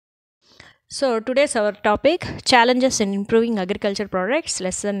So today's our topic challenges in improving agriculture products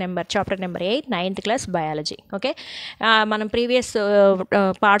chapter number 8 9th class biology. Okay, మనం previous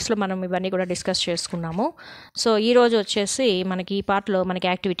పార్ట్స్లో మనం ఇవన్నీ కూడా discuss చేసుకున్నాము. So ఈరోజు వచ్చేసి మనకి ఈ పార్ట్లో మనకి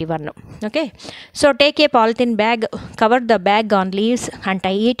activity 1. Okay, so take a polythene bag, cover the bag on leaves and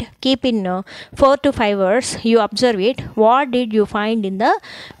tie it, keep in 4 to 5 hours, you observe it. What did you find in the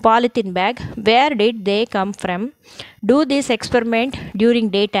polythene bag? Where did they come from? Do this experiment during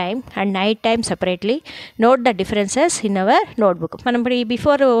daytime and night time separately. Note the differences in our notebook. మనం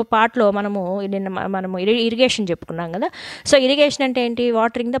before పార్ట్లో మనము irrigation చెప్పుకున్నాం కదా. So irrigation అంటే ఏంటి?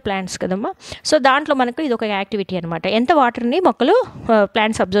 Watering the plants కదమ్మా. So దాంట్లో మనకు ఇది ఒక యాక్టివిటీ అనమాట. ఎంత వాటర్ని మొక్కలు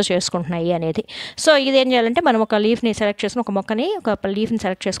ప్లాంట్స్ అబ్జర్వ్ చేసుకుంటున్నాయి అనేది. సో ఇది ఏం చేయాలంటే మనం ఒక లీఫ్ని సెలెక్ట్ చేసుకుని ఒక మొక్కని ఒక లీఫ్ని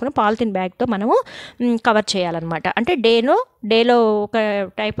సెలెక్ట్ చేసుకుని పాలిథిన్ బ్యాగ్తో మనము కవర్ చేయాలన్నమాట. అంటే డేలో ఒక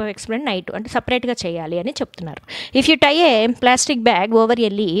టైప్ ఆఫ్ ఎక్స్పెరిమెంట్, నైట్ అంటే సపరేట్గా చేయాలి అని చెప్తున్నారు. If you tie a plastic bag over a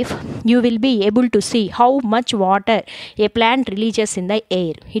leaf, you will be able to see how much water a plant releases in the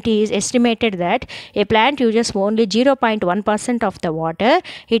air. It is estimated that a plant uses only 0.1% of the water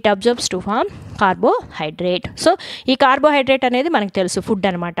it absorbs to form carbohydrate. So ఈ carbohydrate అనేది మనకు తెలుసు, food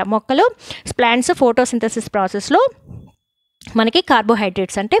అనమాట. మొక్కలు plants photosynthesis ప్రాసెస్లో మనకి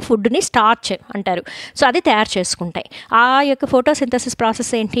carbohydrates అంటే ఫుడ్ని స్టార్చ్ అంటారు. సో అది తయారు చేసుకుంటాయి. ఆ యొక్క ఫోటోసింథసిస్ ప్రాసెస్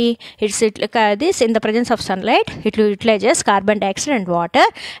ఏంటి? This in the presence of sunlight it utilises carbon dioxide and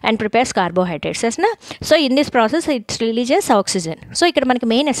water and prepares carbohydrates ఎస్నా. So in this process it releases oxygen. So ఇక్కడ మనకి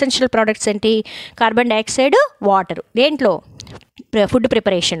మెయిన్ ఎసెన్షియల్ ప్రోడక్ట్స్ ఏంటి? Carbon dioxide, water. దేంట్లో? Food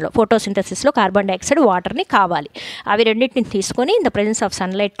ప్రిపరేషన్లో, ఫోటోసింథసిస్లో carbon dioxide, వాటర్ని కావాలి. అవి రెండింటిని తీసుకొని in the presence of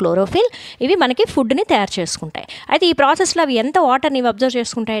sunlight, chlorophyll, ఇవి మనకి ఫుడ్ని తయారు చేసుకుంటాయి. అయితే ఈ ప్రాసెస్లో అవి ఎంత వాటర్ని ఇవి అబ్జర్వ్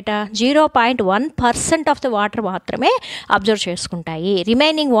చేసుకుంటాయట? 0.1% ఆఫ్ ద వాటర్ మాత్రమే అబ్జర్వ్ చేసుకుంటాయి.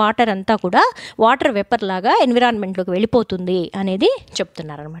 రిమైనింగ్ వాటర్ అంతా కూడా వాటర్ వేపర్ లాగా ఎన్విరాన్మెంట్లోకి వెళ్ళిపోతుంది అనేది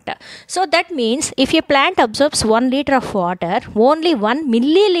చెప్తున్నారనమాట. So that means if A plant absorbs 1 liter of water, only 1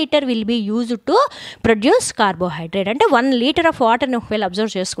 milliliter will be used to produce carbohydrate. అంటే 1 liter ఆఫ్ వాటర్ని ఒకవేళ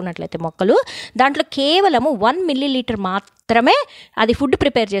అబ్జర్వ్ చేసుకున్నట్లయితే మొక్కలు దాంట్లో కేవలము 1 milliliter మాత్రమే అది ఫుడ్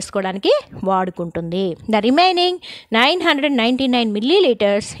ప్రిపేర్ చేసుకోవడానికి వాడుకుంటుంది. The remaining 999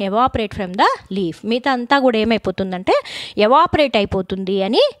 milliliters evaporate from the leaf. మిగతా అంతా కూడా ఏమైపోతుందంటే ఎవాపరేట్ అయిపోతుంది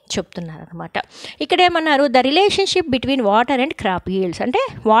అని చెప్తున్నారు అనమాట. ఇక్కడ ఏమన్నారు? The relationship between water and crop yields. అంటే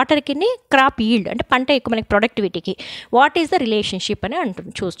వాటర్కి క్రాప్ ఈల్డ్ అంటే పంట ఎక్కువ మనకి ప్రొడక్టివిటీకి వాట్ ఈస్ ద రిలేషన్షిప్ అని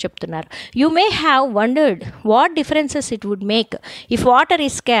చెప్తున్నారు. You may have wondered what differences it would make if water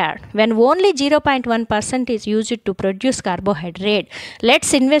is scarce when only 0.1% is used to produce carbohydrate.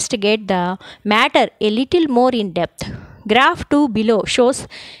 Let's investigate the matter a little more in depth. Graph 2 below shows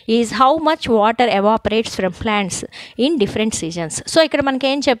is how much water evaporates from plants in different seasons. So ఇక్కడ మనకి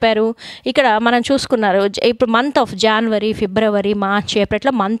ఏం చెప్పారు? ఇక్కడ మనం చూసుకున్నారు, ఇప్పుడు month of January, February, March,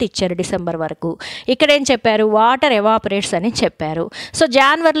 ఏప్రిల్లో month ఇచ్చారు డిసెంబర్ వరకు. ఇక్కడ ఏం చెప్పారు? వాటర్ ఎవాపరేట్స్ అని చెప్పారు. సో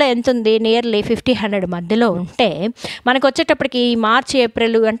జనవరిలో ఎంత ఉంది? నియర్లీ 50-100 మధ్యలో ఉంటే మనకు వచ్చేటప్పటికి మార్చ్,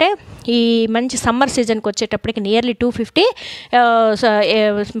 ఏప్రిల్ అంటే ఈ మంచి సమ్మర్ సీజన్కి వచ్చేటప్పటికి నియర్లీ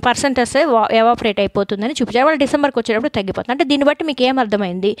 250% ఎవాపరేట్ అయిపోతుందని చూపించారు. వాళ్ళు డిసెంబర్కి వచ్చేటప్పుడు తగ్గిపోతుంది. అంటే దీన్ని బట్టి మీకు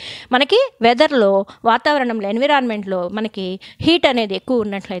ఏమర్థమైంది? మనకి వెదర్లో, వాతావరణంలో, ఎన్విరాన్మెంట్లో మనకి హీట్ అనేది ఎక్కువ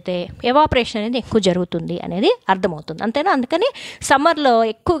ఉన్నట్లయితే ఎవాపరేషన్ అనేది ఎక్కువ జరుగుతుంది అనేది అర్థమవుతుంది. అంతేనా? అందుకని సమ్మర్లో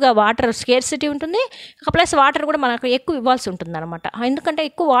ఎక్కువగా వాటర్ స్కేర్సిటీ ఉంటుంది, ప్లస్ వాటర్ కూడా మనకు ఎక్కువ ఇవ్వాల్సి ఉంటుంది అనమాట. ఎందుకంటే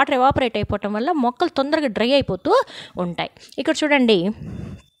ఎక్కువ వాటర్ ఎవాపరేట్ అయిపోవటం వల్ల మొక్కలు తొందరగా డ్రై అయిపోతూ ఉంటాయి. ఇక్కడ చూడండి,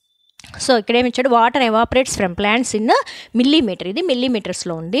 సో ఇక్కడ ఏమి ఇచ్చాడు? Water evaporates from plants in millimetre. ఇది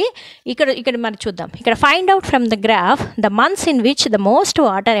మిల్లీమీటర్స్లో ఉంది. ఇక్కడ మనం చూద్దాం. ఇక్కడ find out from the graph the months in which the most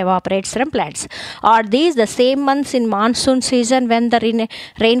water evaporates from plants. Are these the same months in monsoon season when the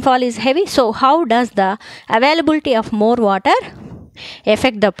rainfall is heavy? So how does the availability of more water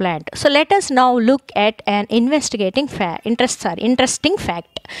affect the plant? So let us now look at an interesting fact.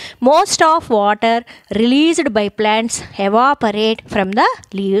 Most of water released by plants evaporate from the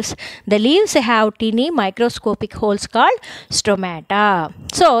leaves. The leaves have teeny microscopic holes called stomata.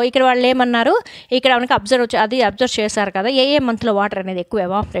 So ఇక్కడ వాళ్ళు ఏమన్నారు? ఇక్కడ మనకి observe చేశారు కదా ఏ మంత్లో water అనేది ఎక్కువ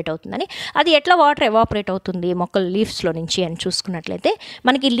ఎవాపరేట్ అవుతుందని. అది ఎట్లా వాటర్ ఎవాపరేట్ అవుతుంది మొక్కల లీవ్స్లో నుంచి అని చూసుకున్నట్లయితే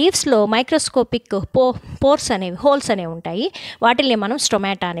మనకి లీవ్స్లో మైక్రోస్కోపిక్ పోర్స్ అనేవి, హోల్స్ అనేవి ఉంటాయి. వాటిని మనం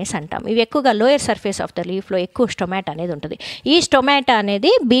స్టొమాటా అనేసి అంటాం. ఇవి ఎక్కువగా లోయర్ సర్ఫేస్ ఆఫ్ ద లీఫ్లో ఎక్కువ స్టొమాటా అనేది ఉంటుంది. ఈ స్టొమాటా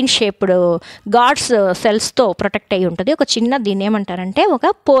అనేది బీన్ షేప్డ్ గాడ్స్ సెల్స్తో ప్రొటెక్ట్ అయ్యి ఉంటుంది. ఒక చిన్న దీన్ని ఏమంటారంటే ఒక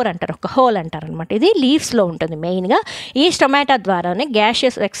పోర్ అంటారు, ఒక హోల్ అంటారు అనమాట. ఇది లీవ్స్లో ఉంటుంది మెయిన్గా. ఈ స్టొమాటా ద్వారానే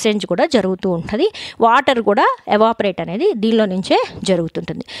గ్యాషియస్ ఎక్స్చేంజ్ కూడా జరుగుతూ ఉంటుంది. వాటర్ కూడా ఎవాపరేట్ అనేది దీనిలో నుంచే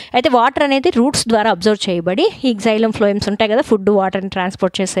జరుగుతుంటుంది. అయితే వాటర్ అనేది రూట్స్ ద్వారా అబ్జర్వ్ చేయబడి ఈ జైలం ఫ్లోయమ్స్ ఉంటాయి కదా, ఫుడ్ వాటర్ని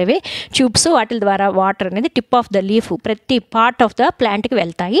ట్రాన్స్పోర్ట్ చేసేవి ట్యూబ్స్, వాటి ద్వారా వాటర్ అనేది టిప్ ఆఫ్ ద లీఫ్ ప్రతి పార్ట్ ఆఫ్ ఆఫ్ ద ప్లాంట్కి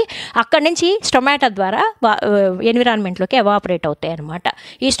వెళ్తాయి. అక్కడి నుంచి స్టొమాటో ద్వారా ఎన్విరాన్మెంట్లోకి ఎవాపరేట్ అవుతాయి అన్నమాట.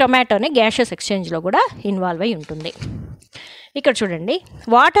 ఈ స్టొమాటోని గ్యాషియస్ ఎక్స్చేంజ్లో కూడా ఇన్వాల్వ్ అయి ఉంటుంది. ఇక్కడ చూడండి,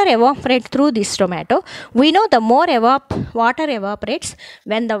 water evaporate through this tomato. We know the more water evaporates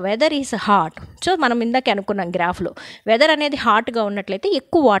when the weather is hot. So మనం ఇందాక అనుకున్నాం గ్రాఫ్లో, వెదర్ అనేది హాట్గా ఉన్నట్లయితే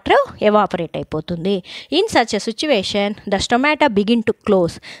ఎక్కువ వాటర్ ఎవాపరేట్ అయిపోతుంది. In such a situation the tomato begin to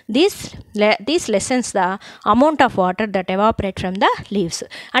close. These lessons the amount of water that evaporate from the leaves.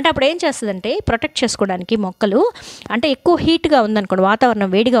 అంటే అప్పుడు ఏం చేస్తుందంటే, ప్రొటెక్ట్ చేసుకోవడానికి మొక్కలు, అంటే ఎక్కువ హీట్గా ఉందనుకోండి,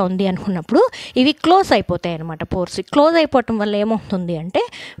 వాతావరణం వేడిగా ఉంది అనుకున్నప్పుడు ఇవి క్లోజ్ అయిపోతాయి అనమాట. పోర్స్ క్లోజ్ అయిపోవటం వల్ల ఏమవుతుంది అంటే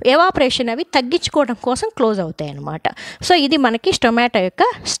ఎవాపరేషన్ అవి తగ్గించుకోవడం కోసం క్లోజ్ అవుతాయి అన్నమాట. సో ఇది మనకి టొమాటో యొక్క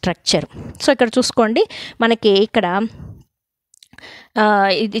స్ట్రక్చర్. సో ఇక్కడ చూసుకోండి, మనకి ఇక్కడ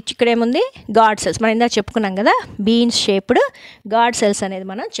ఇక్కడేముంది, గాడ్ సెల్స్. మనం ఇందాక చెప్పుకున్నాం కదా, బీన్స్ షేప్డ్ గాడ్ సెల్స్ అనేది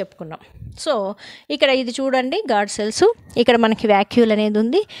మనం చెప్పుకున్నాం. సో ఇక్కడ ఇది చూడండి, గాడ్ సెల్స్. ఇక్కడ మనకి వ్యాక్యూల్ అనేది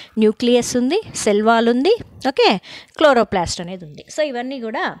ఉంది, న్యూక్లియస్ ఉంది, సెల్ వాల్ ఉంది, ఓకే, క్లోరోప్లాస్ట్ అనేది ఉంది. సో ఇవన్నీ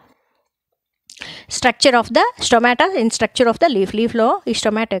కూడా structure of the స్టొమాటో in structure of the లీఫ్లో ఈ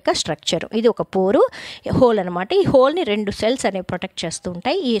టొమాటో యొక్క స్ట్రక్చర్. ఇది ఒక పోరు, హోల్ అనమాట. ఈ హోల్ని 2 సెల్స్ అనేవి ప్రొటెక్ట్ చేస్తూ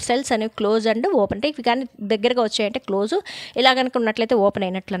ఉంటాయి. ఈ సెల్స్ అనేవి క్లోజ్ అండ్ ఓపెన్. అంటే ఇవి కానీ దగ్గరగా వచ్చాయంటే క్లోజ్, ఇలా కనుక ఉన్నట్లయితే ఓపెన్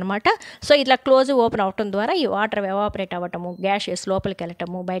అయినట్లు అనమాట. సో ఇట్లా క్లోజ్ ఓపెన్ అవటం ద్వారా ఈ వాటర్ ఎవాపరేట్ అవ్వటము, గ్యాసెస్ లోపలికి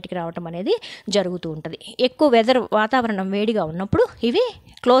వెళ్ళటము, బయటికి రావటం అనేది జరుగుతూ ఉంటుంది. ఎక్కువ వాతావరణం వేడిగా ఉన్నప్పుడు ఇవి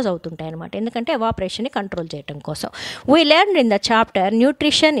క్లోజ్ అవుతుంటాయి అనమాట, ఎందుకంటే ఎవాపరేషన్ని కంట్రోల్ చేయడం కోసం. We learn in the chapter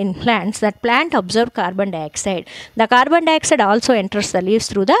nutrition in plants that plant observe carbon dioxide. The carbon dioxide also enters the leaves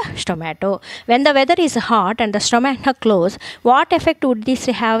through the tomato. When the weather is hot and the tomato close, what effect would this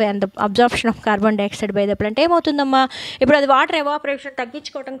have on the absorption of carbon dioxide by the plant? ఏమవుతుందమ్మా, ఇప్పుడు అది water evaporation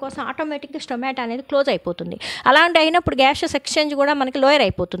తగ్గించుకోవడం కోసం ఆటోమేటిక్గా tomato అనేది close అయిపోతుంది. అలాంటి అయినప్పుడు gaseous exchange కూడా మనకి లోయర్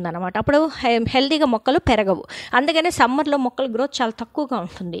అయిపోతుంది అనమాట. అప్పుడు హెల్తీగా మొక్కలు పెరగవు. అందుకనే సమ్మర్లో మొక్కల గ్రోత్ చాలా తక్కువగా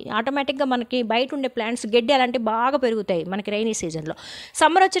ఉంటుంది. ఆటోమేటిక్గా మనకి బయట ఉండే ప్లాంట్స్, గడ్డి అలాంటివి బాగా పెరుగుతాయి మనకి రైనీ సీజన్లో.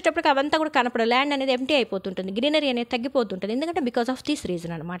 సమ్మర్ వచ్చేటప్పటికి అవంతా కూడా కనపడవు, ల్యాండ్ అనేది ఎంటీ అయిపోతుంటుంది, గ్రీనరీ అనేది తగ్గిపోతుంటుంది. ఎందుకంటే బికాస్ ఆఫ్ దిస్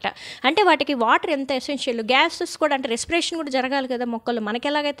రీజన్ అనమాట. అంటే వాటికి వాటర్ ఎంత ఎసెన్షియల్, గ్యాసెస్ కూడా, అంటే రెస్పిరేషన్ కూడా జరగాలి కదా మొక్కలు. మనకి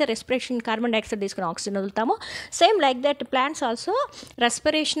ఎలాగైతే రెస్పిరేషన్ కార్బన్ డైఆక్సైడ్ తీసుకుని oxygen వదులుతామో, same like that plants also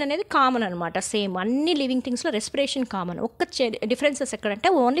respiration అనేది కామన్ అనమాట. సేమ్ అన్ని లివింగ్ థింగ్స్లో రెస్పిరేషన్ కామన్. ఒక్క డిఫరెన్సెస్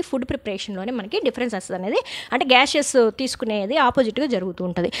ఎక్కడంటే ఓన్లీ ఫుడ్ ప్రిపరేషన్లోనే మనకి డిఫరెన్సెస్ అనేది, అంటే గ్యాసెస్ తీసుకునేది ఆపోజిట్గా జరుగుతూ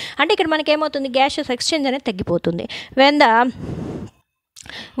ఉంటుంది. అంటే ఇక్కడ మనకి ఏమవుతుంది, గ్యాసెస్ ఎక్స్చేంజ్ అనేది తగ్గిపోతుంది. When the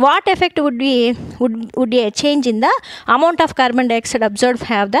what effect would a change in the amount of carbon dioxide absorbed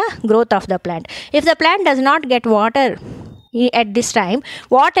have the growth of the plant? If the plant does not get water at this time,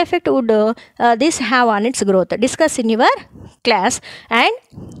 what effect would this have on its growth? Discuss in your class and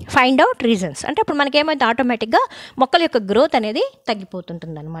find out reasons. అంటే అప్పుడు మనకి ఏమైతే ఆటోమేటిక్గా మొక్కల యొక్క growth అనేది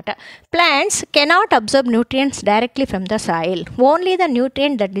తగ్గిపోతుంటుంది అనమాట. Plants cannot observe nutrients directly from the soil. Only the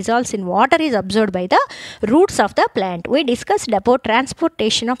nutrient that dissolves in water is observed by the roots of the plant. We discussed about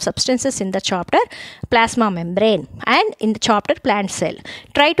transportation of substances in the chapter plasma membrane and in the chapter plant cell.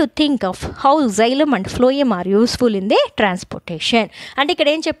 Try to think of how xylem and phloem are useful in the transportation. అంటే ఇక్కడ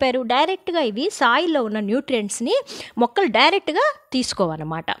ఏం చెప్పారు, డైరెక్ట్గా ఇవి సాయిల్లో ఉన్న న్యూట్రియంట్స్ని మొక్కలు డైరెక్ట్గా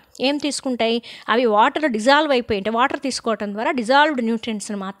తీసుకోవన్నమాట. ఏం తీసుకుంటాయి, అవి వాటర్ డిజాల్వ్ అయిపోయి, అంటే వాటర్ తీసుకోవడం ద్వారా డిజాల్వ్డ్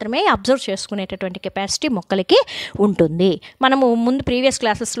న్యూట్రియంట్స్ని మాత్రమే అబ్జర్వ్ చేసుకునేటటువంటి కెపాసిటీ మొక్కలకి ఉంటుంది. మనము ముందు ప్రీవియస్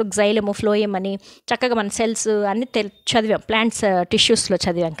క్లాసెస్లో జైలము, ఫ్లోయమ్ అని చక్కగా మన సెల్స్ అన్ని చదివాం, ప్లాంట్స్ టిష్యూస్లో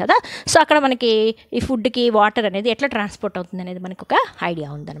చదివాం కదా. సో అక్కడ మనకి ఈ ఫుడ్కి వాటర్ అనేది ఎట్లా ట్రాన్స్పోర్ట్ అవుతుంది అనేది మనకు ఒక ఐడియా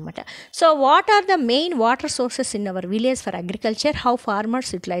ఉందన్నమాట. So what are the main water sources in our village for agriculture, how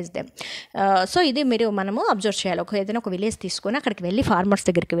farmers utilise them. So ఇది మనము అబ్జర్వ్ చేయాలి. ఏదైనా ఒక విలేజ్ తీసుకొని అక్కడికి వెళ్ళి ఫార్మర్స్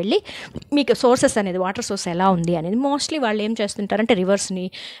దగ్గరికి వెళ్ళి మీకు సోర్సెస్ అనేది, వాటర్ సోర్స్ ఎలా ఉంది అనేది, మోస్ట్లీ వాళ్ళు ఏం చేస్తుంటారంటే రివర్స్ని,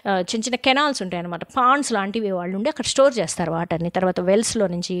 చిన్న చిన్న కెనాల్స్ ఉంటాయి అనమాట, పాండ్స్ లాంటివి వాళ్ళు ఉండి అక్కడ స్టోర్ చేస్తారు వాటర్ని. తర్వాత వెల్స్లో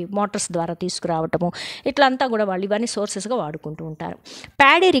నుంచి మోటార్స్ ద్వారా తీసుకురావటము, ఇట్లంతా కూడా వాళ్ళు ఇవన్నీ సోర్సెస్గా వాడుకుంటూ ఉంటారు.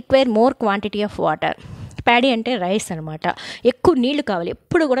 Paddy require more quantity of water. Paddy అంటే రైస్ అనమాట. ఎక్కువ నీళ్లు కావాలి,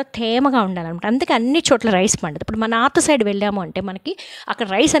 ఎప్పుడు కూడా తేమగా ఉండాలన్నమాట. అందుకే అన్ని చోట్ల రైస్ పండుతుంది. ఇప్పుడు మన నార్త్ సైడ్ వెళ్ళాము అంటే మనకి అక్కడ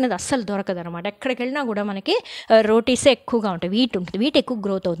రైస్ అనేది అస్సలు దొరకదు అనమాట. ఎక్కడికి వెళ్ళినా కూడా మనకి రోటీసే ఎక్కువగా ఉంటాయి, వీట్ ఉంటుంది, వీట్ ఎక్కువ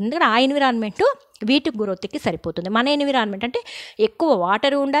గ్రోత్ అవుతుంది. ఎందుకంటే ఆ ఎన్విరాన్మెంట్ వీటి గ్రోత్కి సరిపోతుంది. మన ఎన్విరాన్మెంట్ అంటే ఎక్కువ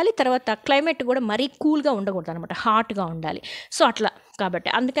వాటర్ ఉండాలి, తర్వాత క్లైమేట్ కూడా మరీ కూల్గా ఉండకూడదు అనమాట, హాట్గా ఉండాలి. సో అట్లా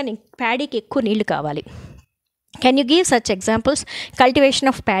కాబట్టి అందుకని ప్యాడీకి ఎక్కువ నీళ్లు కావాలి. Can you give such examples? Cultivation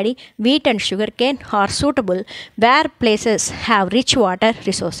of paddy, wheat and sugarcane are suitable where places have rich water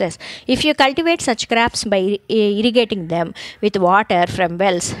resources. If you cultivate such crops by irrigating them with water from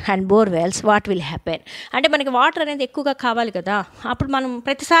wells and bore wells, what will happen? అంటే మనకి water అనేది ఎక్కువగా కావాలి కదా, అప్పుడు మనం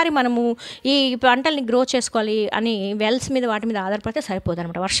ప్రతిసారి మనము ఈ పంటల్ని గ్రో చేసుకోవాలి అని వెల్స్ మీద వాటి మీద ఆధారపడితే సరిపోదు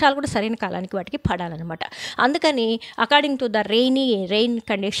అనమాట. వర్షాలు కూడా సరైన కాలానికి వాటికి పడాలన్నమాట. అందుకని according to the rain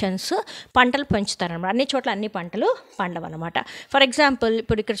conditions పంటలు పెంచుతారనమాట. అన్ని చోట్ల అన్ని పంటలు పండవన్నమాట. ఫర్ ఎగ్జాంపుల్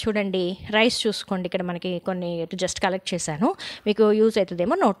ఇప్పుడు ఇక్కడ చూడండి, రైస్ చూసుకోండి, ఇక్కడ మనకి కొన్ని జస్ట్ కలెక్ట్ చేశాను, మీకు యూజ్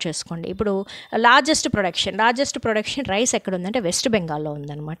అవుతుందేమో నోట్ చేసుకోండి. ఇప్పుడు లార్జెస్ట్ ప్రొడక్షన్ రైస్ ఎక్కడ ఉందంటే వెస్ట్ బెంగాల్లో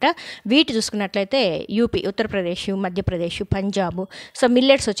ఉందన్నమాట. వీటి చూసుకున్నట్లయితే UP, Uttar Pradesh, Madhya Pradesh, Punjab. So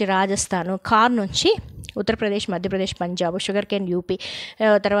millets వచ్చి రాజస్థాన్, కార్న్ నుంచి Uttar Pradesh, Madhya Pradesh, Punjab, sugar cane UP.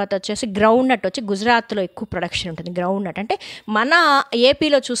 తర్వాత వచ్చేసి గ్రౌండ్ నట్ వచ్చి గుజరాత్లో ఎక్కువ ప్రొడక్షన్ ఉంటుంది. గ్రౌండ్ నట్ అంటే మన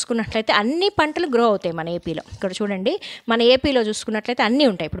ఏపీలో చూసుకున్నట్లయితే అన్ని పంటలు గ్రో అవుతాయి మన ఏపీలో. ఇక్కడ చూడండి, మన ఏపీలో చూసుకున్నట్లయితే అన్నీ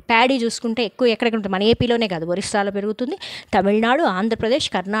ఉంటాయి. ఇప్పుడు ప్యాడీ చూసుకుంటే ఎక్కువ ఎక్కడెక్కడ ఉంటుంది, మన ఏపీలోనే కాదు, ఒరిస్సాలో పెరుగుతుంది, తమిళనాడు, ఆంధ్రప్రదేశ్,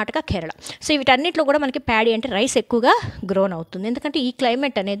 కర్ణాటక, కేరళ. సో వీటన్నిటిలో కూడా మనకి ప్యాడీ అంటే రైస్ ఎక్కువగా గ్రోన్ అవుతుంది, ఎందుకంటే ఈ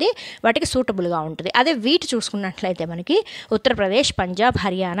క్లైమేట్ అనేది వాటికి సూటబుల్గా ఉంటుంది. అదే వీటి చూసుకున్నట్లయితే మనకి ఉత్తరప్రదేశ్, పంజాబ్,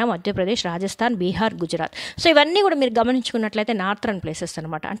 హర్యానా, మధ్యప్రదేశ్, రాజస్థాన్, బీహార్, గుజరాత్. సో ఇవన్నీ కూడా మీరు గమనించుకున్నట్లయితే నార్థరన్ ప్లేసెస్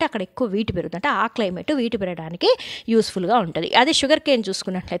అనమాట. అంటే అక్కడ ఎక్కువ వీటి పెరుగుతుంది, అంటే ఆ క్లైమేట్ వీటి పెరగడానికి యూస్ఫుల్గా ఉంటుంది. అదే షుగర్ కేన్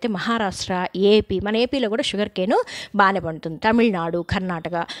చూసుకున్నట్లయితే మహారాష్ట్ర, ఏపీ, మన ఏపీలో కూడా షుగర్ కేన్ బాగానే పండుతుంది. తమిళనాడు,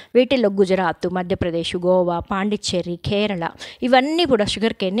 కర్ణాటక, వీటిల్లో గుజరాత్, మధ్యప్రదేశ్, గోవా, పాండిచ్చేరి, కేరళ, ఇవన్నీ కూడా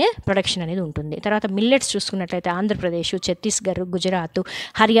షుగర్ కేన్ ప్రొడక్షన్ అనేది ఉంటుంది. తర్వాత మిల్లెట్స్ చూసుకున్నట్లయితే ఆంధ్రప్రదేశ్, ఛత్తీస్గఢ్, గుజరాత్,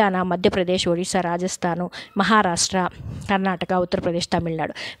 హర్యానా, మధ్యప్రదేశ్, ఒడిశా, రాజస్థాన్, మహారాష్ట్ర, కర్ణాటక, ఉత్తరప్రదేశ్,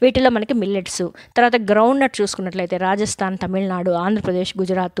 తమిళనాడు, వీటిలో మనకి మిల్లెట్స్. తర్వాత గ్రౌండ్ నట్ చూసుకున్నట్లయితే రాజస్థాన్, తమిళనాడు, ఆంధ్రప్రదేశ్,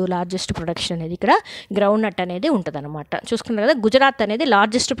 గుజరాత్ లార్జెస్ట్ ప్రొడక్షన్ అనేది ఇక్కడ గ్రౌండ్ నట్ అనేది ఉంటుంది అనమాట. చూసుకున్నారు కదా, గుజరాత్ అనేది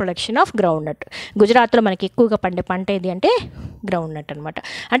largest production of ground nut. గుజరాత్లో మనకి ఎక్కువగా పండే పంట ఏది అంటే గ్రౌండ్ నట్ అనమాట.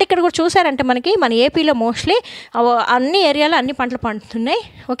 అంటే ఇక్కడ కూడా చూసారంటే మనకి మన ఏపీలో మోస్ట్లీ అన్ని ఏరియాలో అన్ని పంటలు పండుతున్నాయి,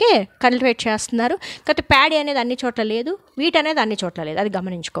 ఓకే, కల్టివేట్ చేస్తున్నారు. కాకపోతే ప్యాడీ అనేది అన్ని చోట్ల లేదు, వీట్ అనేది అన్ని చోట్ల లేదు, అది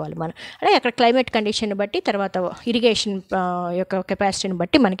గమనించుకోవాలి మనం. అంటే అక్కడ క్లైమేట్ కండిషన్ బట్టి, తర్వాత ఇరిగేషన్ యొక్క కెపాసిటీని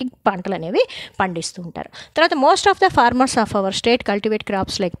బట్టి మనకి పంటలు అనేవి పండిస్తూ ఉంటారు. తర్వాత most of the farmers of our state cultivate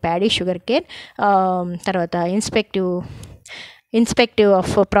crops like paddy, sugar cane. తర్వాత ఇన్స్పెక్టివ్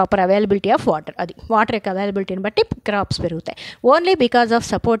of proper availability of water, అది వాటర్ యొక్క అవైలబిలిటీని బట్టి క్రాప్స్ పెరుగుతాయి. Only because of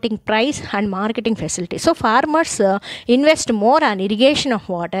supporting price and marketing facility. So farmers invest more on irrigation of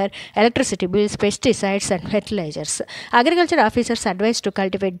water, electricity bills, pesticides and fertilisers. Agriculture officers advice to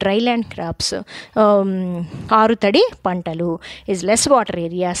cultivate dry land crops, ఆరుతడి పంటలు, is less water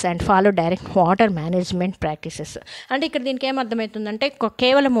areas and follow direct water management practices. అంటే ఇక్కడ దీనికి ఏమర్థమవుతుందంటే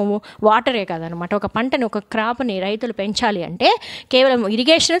కేవలము వాటరే కాదనమాట, ఒక పంటని, ఒక క్రాప్ని రైతులు పెంచాలి అంటే కేవలం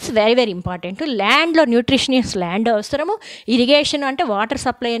irrigation is very very important. ల్యాండ్లో న్యూట్రిషనియస్ ల్యాండ్ అవసరము. ఇరిగేషన్ అంటే వాటర్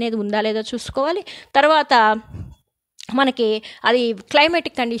సప్లై అనేది ఉందా లేదో చూసుకోవాలి. తర్వాత మనకి అది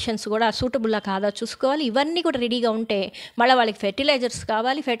క్లైమేటిక్ కండిషన్స్ కూడా సూటబుల్లా కాదా చూసుకోవాలి. ఇవన్నీ కూడా రెడీగా ఉంటే మళ్ళీ వాళ్ళకి ఫెర్టిలైజర్స్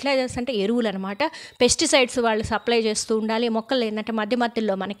కావాలి. ఫెర్టిలైజర్స్ అంటే ఎరువులు అనమాట. పెస్టిసైడ్స్ వాళ్ళు సప్లై చేస్తూ ఉండాలి. మొక్కలు ఏంటంటే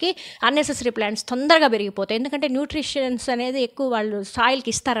మధ్యలో మనకి అన్నెసెసరీ ప్లాంట్స్ తొందరగా పెరిగిపోతాయి, ఎందుకంటే న్యూట్రిషన్స్ అనేది ఎక్కువ వాళ్ళు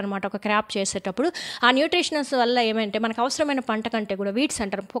సాయిల్కి ఇస్తారనమాట ఒక క్రాప్ చేసేటప్పుడు. ఆ న్యూట్రిషన్స్ వల్ల ఏమంటే మనకు అవసరమైన పంట కంటే కూడా వీడ్స్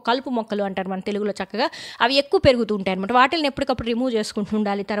అంటారు, కలుపు మొక్కలు అంటారు మన తెలుగులో చక్కగా, అవి ఎక్కువ పెరుగుతూ ఉంటాయి అనమాట. వాటిని ఎప్పటికప్పుడు రిమూవ్ చేసుకుంటూ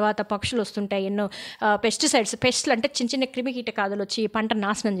ఉండాలి. తర్వాత పక్షులు వస్తుంటాయి, ఎన్నో పెస్టిసైడ్స్, పెస్ట్లు అంటే చిన్న చిన్న క్రిమికీటకాదులు వచ్చి పంట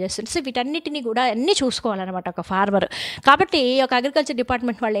నాశనం చేస్తుంది. సో వీటన్నిటిని కూడా అన్నీ చూసుకోవాలన్నమాట ఒక ఫార్మర్. కాబట్టి ఒక అగ్రికల్చర్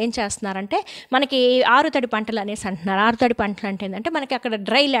డిపార్ట్మెంట్ వాళ్ళు ఏం చేస్తున్నారంటే మనకి ఆరుతడి పంటలు అనేసి అంటున్నారు. ఆరుతడి పంటలు అంటే ఏంటంటే మనకి అక్కడ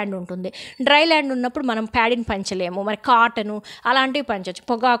డ్రై ల్యాండ్ ఉంటుంది. డ్రై ల్యాండ్ ఉన్నప్పుడు మనం ప్యాడీని పంచలేము, మరి కాటను అలాంటివి పంచవచ్చు.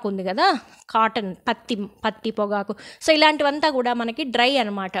 పొగాకు ఉంది కదా, కాటన్, పత్తి, పొగాకు, సో ఇలాంటివంతా కూడా మనకి డ్రై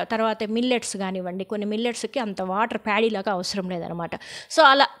అనమాట. తర్వాత మిల్లెట్స్ కానివ్వండి, కొన్ని మిల్లెట్స్కి అంత వాటర్ ప్యాడీలాగా అవసరం లేదనమాట. సో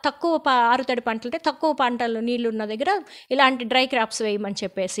అలా తక్కువ ఆరుతడి పంటలు అంటే తక్కువ పంటలు నీళ్ళు ఉన్న దగ్గర ఇలాంటి డ్రై క్రాప్స్ వేయమని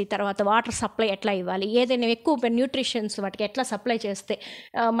చెప్పేసి, తర్వాత వాటర్ సప్లై ఎట్లా ఇవ్వాలి, ఏదైనా ఎక్కువ న్యూట్రిషన్స్ వాటికి ఎట్లా సప్లై చేస్తే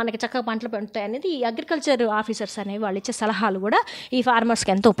మనకి చక్కగా పంటలు పండుతాయి అనేది ఈ అగ్రికల్చర్ ఆఫీసర్స్ అనేవి వాళ్ళు ఇచ్చే సలహాలు కూడా ఈ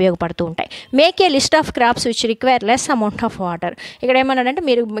ఫార్మర్స్కి ఎంతో ఉపయోగపడుతూ ఉంటాయి. Make a list of crops which require less amount of water. ఇక్కడ ఏమన్నాడంటే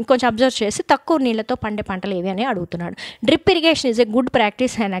మీరు కొంచెం అబ్జర్వ్ చేసి తక్కువ నీళ్ళతో పండే పంటలు ఏవి అని అడుగుతున్నాడు. Drip irrigation is a good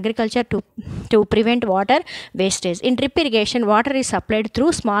practice and agriculture to prevent water wastage. In drip irrigation water is supplied through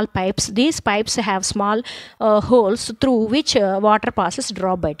small pipes. These pipes have small holes through which water passes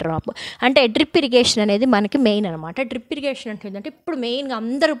drop by drop. అంటే drip irrigation అనేది మనకి main అనమాట. Drip irrigation అంటే ఏంటంటే ఇప్పుడు మెయిన్గా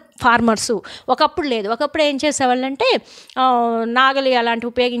అందరూ farmers, ఒకప్పుడు లేదు, ఒకప్పుడు ఏం చేసేవాళ్ళంటే నాగలి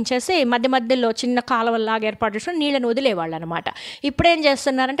అలాంటివి ఉపయోగించేసి మధ్యలో చిన్న కాలువల్లాగా ఏర్పాటు చేసుకుని నీళ్ళని వదిలేవాళ్ళు అనమాట. ఇప్పుడు ఏం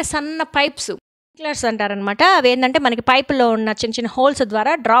చేస్తున్నారంటే సన్న పైప్స్ స్ప్రింక్లర్స్ అంటారనమాట. అవి ఏంటంటే మనకి పైపులో ఉన్న చిన్న చిన్న హోల్స్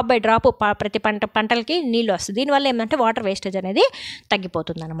ద్వారా డ్రాప్ బై డ్రాప్ ప్రతి పంటలకి నీళ్ళు వస్తుంది. దీనివల్ల ఏంటంటే వాటర్ వేస్టేజ్ అనేది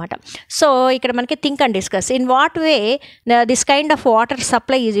తగ్గిపోతుంది అనమాట. సో ఇక్కడ మనకి think and discuss in what way this kind of water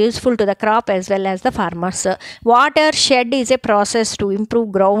supply is useful to the crop as well as the farmers. Water shed is a process to improve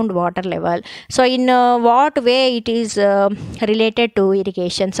ground water level. So in what way it is related to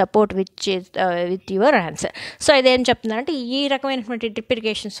irrigation support with your answer. So ఇదేం చెప్తుందంటే ఈ రకమైనటువంటి drip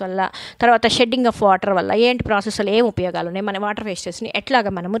irrigations వల్ల, తర్వాత shedding of water వల్ల ఏంటి process వల్ల ఏం ఉపయోగాలు ఉన్నాయి, మన వాటర్ వేస్టేజ్ని ఎట్లాగా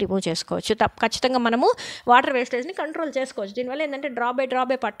మనము రిమూవ్ చేసుకోవచ్చు. ఖచ్చితంగా మనము వాటర్ వేస్టేజ్ని కంట్రోల్ చేసుకోవచ్చు. దీనివల్ల ఏంటంటే డ్రాప్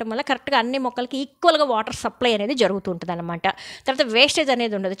బై పట్టడం వల్ల కరెక్ట్గా అన్ని మొక్కలకి ఈక్వల్గా వాటర్ సప్లై అనేది జరుగుతుంటుంది అనమాట. తర్వాత వేస్టేజ్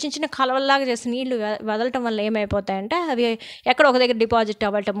అనేది ఉండదు. చిన్న చిన్న కాలువల్లాగా చేసి నీళ్లు వదలటం వల్ల ఏమైపోతాయంటే అవి ఎక్కడ ఒక దగ్గర డిపాజిట్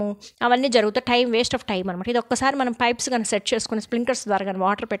అవ్వటము అవన్నీ జరుగుతాయి. టైం వేస్ట్ ఆఫ్ టైం అనమాట. ఇది ఒక్కసారి మనం పైప్స్ కానీ సెట్ చేసుకుని స్ప్రింక్లర్స్ ద్వారా కానీ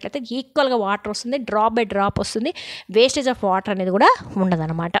వాటర్ పెట్టయితే ఈక్వల్గా వాటర్ వస్తుంది, డ్రాప్ బై డ్రాప్ వస్తుంది, వేస్టేజ్ ఆఫ్ వాటర్ అనేది కూడా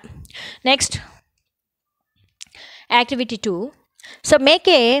ఉండదన్నమాట. Next Activity 2. So make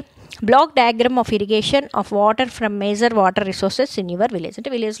a block diagram of irrigation of water from major water resources in your village.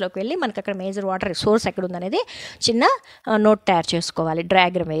 అంటే విలేజ్లోకి వెళ్ళి మనకి అక్కడ మేజర్ వాటర్ రిసోర్స్ ఎక్కడ ఉందనేది చిన్న నోట్ తయారు చేసుకోవాలి,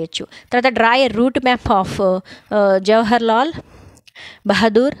 డయాగ్రామ్ వేయచ్చు. తర్వాత draw A route map of Jawaharlal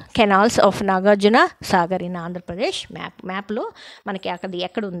Bahadur canals of Nagarjuna Sagar in Andhra Pradesh. మ్యాప్లో మనకి అక్కడ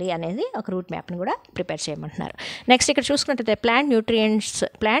ఎక్కడ ఉంది అనేది ఒక రూట్ మ్యాప్ని కూడా ప్రిపేర్ చేయమంటున్నారు. నెక్స్ట్ ఇక్కడ చూసుకున్నట్టయితే plant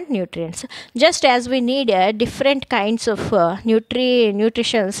nutrients just as we need different kinds of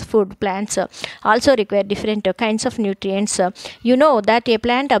nutritious food, plants also require different kinds of nutrients. You know that a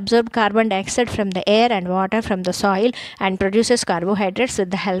plant absorbs carbon dioxide from the air and water from the soil and produces carbohydrates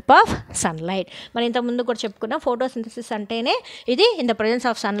with the help of sunlight. మనం ఇంత ముందు కూడా చెప్పుకున్న photosynthesis అంటేనే ఇది in the presence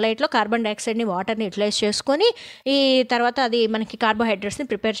of సన్లైట్లో carbon డైఆక్సైడ్ని వాటర్ని utilise చేసుకొని ఈ తర్వాత అది మనకి కార్బోహైడ్రేట్స్ని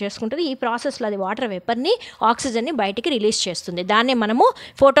ప్రిపేర్ చేసుకుంటుంది. ఈ ప్రాసెస్లో అది వాటర్ వేపర్ని ఆక్సిజన్ని బయటికి రిలీజ్ చేస్తుంది. దాన్నే మనము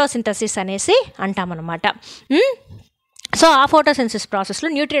ఫోటోసింథసిస్ అనేసి అంటామన్నమాట. సో ఆ ఫోటోసింథసిస్ ప్రాసెస్లో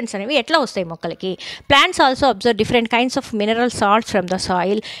న్యూట్రియంట్స్ అనేవి ఎట్లా వస్తాయి మొక్కలకి. Plants also observe different kinds of mineral salts from the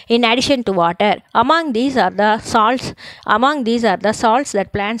soil in addition to water. Among these are the salts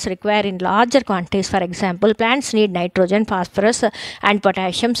that plants require in larger quantities. For example plants need nitrogen, phosphorus and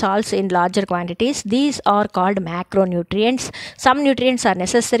potassium salts in larger quantities. These are called macronutrients. Some nutrients are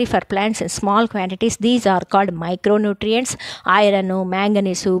necessary for plants in small quantities. These are called micronutrients. Iron,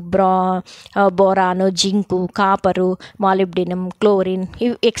 manganese, boron, zinc, copper, molybdenum, chlorine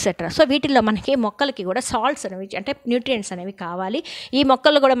etcetera. So వీటిల్లో మనకి మొక్కలకి కూడా salts అనేవి అంటే nutrients అనేవి కావాలి. ఈ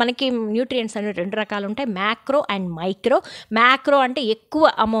మొక్కలు కూడా మనకి న్యూట్రియంట్స్ అనేవి రెండు రకాలు ఉంటాయి, మ్యాక్రో అండ్ మైక్రో. మ్యాక్రో అంటే ఎక్కువ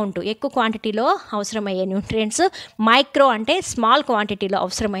అమౌంట్, ఎక్కువ క్వాంటిటీలో అవసరమయ్యే న్యూట్రియంట్స్. మైక్రో అంటే స్మాల్ క్వాంటిటీలో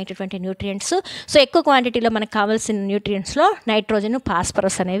అవసరమయ్యేటటువంటి న్యూట్రియంట్స్. సో ఎక్కువ క్వాంటిటీలో మనకు కావాల్సిన న్యూట్రియంట్స్లో నైట్రోజన్,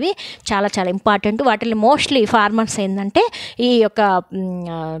 ఫాస్ఫరస్ అనేవి చాలా చాలా ఇంపార్టెంట్. వాటిని మోస్ట్లీ ఫార్మర్స్ ఏంటంటే ఈ యొక్క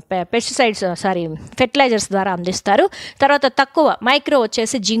ఫెర్టిలైజర్స్ ద్వారా అందిస్తారు. తర్వాత తక్కువ మైక్రో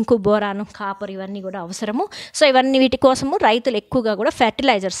వచ్చేసి జింకు, బోరాను, కాపర్ ఇవన్నీ కూడా అవసరము. సో ఇవన్నీ వీటి కోసము రైతులు ఎక్కువగా కూడా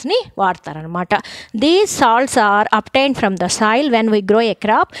ఫెర్టిలైజర్స్ని వాడతారనమాట. These salts are obtained from the soil when we grow a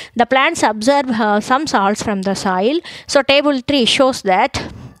crop. The plants observe some salts from the soil. So table 3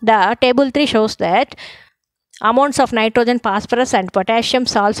 shows that amounts of nitrogen, phosphorus and potassium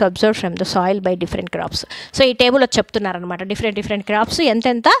salts absorbed from the soil by different crops. So ఈ టేబుల్లో చెప్తున్నారనమాట different crops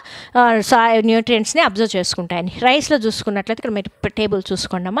ఎంతెంత న్యూట్రియంట్స్ని observe చేసుకుంటాయని. రైస్లో చూసుకున్నట్లయితే ఇక్కడ మీరు table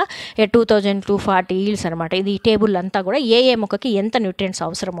చూసుకోండమ్మా, 2240 eels అనమాట. ఇది ఈ టేబుల్ అంతా కూడా ఏ మొక్కకి ఎంత న్యూట్రియంట్స్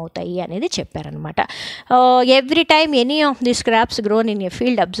అవసరం అవుతాయి అనేది చెప్పారనమాట. Every time any of these crops grown in a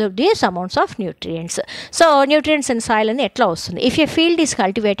field observe these amounts of nutrients. So nutrients in soil అని ఎట్లా వస్తుంది. If A field is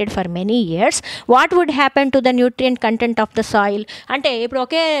cultivated for many years what would happen to the nutrient content of the soil. అంటే ఇప్పుడు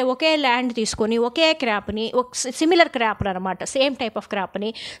ఒకే land తీసుకొని ఒకే క్రాప్ని, similar crop అనమాట, same type of క్రాప్ని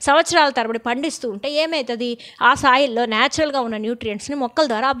సంవత్సరాల తరబడి పండిస్తూ ఉంటే ఏమవుతుంది, ఆ సాయిల్లో న్యాచురల్గా ఉన్న న్యూట్రియంట్స్ని మొక్కల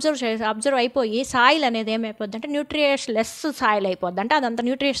ద్వారా అబ్జర్వ్ అయిపోయి సాయిల్ అనేది ఏమైపోద్ది అంటే న్యూట్రియంట్స్ లెస్ సాయిల్ అయిపోద్ది. అంటే అదంత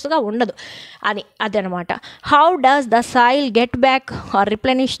న్యూట్రియంట్స్గా ఉండదు. అదనమాట. How does the soil get back or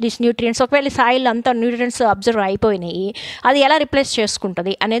replenish this nutrients. ఒకవేళ సాయిల్ అంతా న్యూట్రియంట్స్ అబ్జర్వ్ అయిపోయినాయి, అది ఎలా రిప్లేస్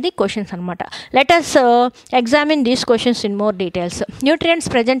చేసుకుంటుంది అనేది క్వశ్చన్స్ అనమాట. Let us examine these questions in more details. Nutrients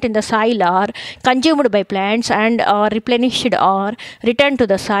present in the soil are consumed by plants and are replenished or returned to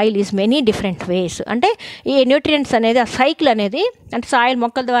the soil is many different ways. అంటే ఈ nutrients అనేది ఆ cycle అనేది అంటే soil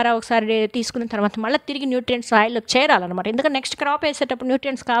మొక్కల ద్వారా ఒకసారి తీసుకున్న తర్వాత మళ్ళీ తిరిగి న్యూట్రియంట్స్ సాయిల్లోకి చేరాలన్నమాట. ఎందుకంటే నెక్స్ట్ క్రాప్ వేసేటప్పుడు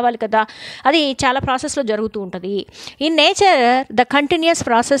న్యూట్రియంట్స్ కావాలి కదా, అది చాలా ప్రాసెస్లో జరుగుతూ ఉంటుంది. In nature the continuous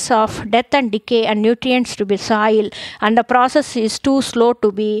process of death and decay and nutrients to be soil and the process is too slow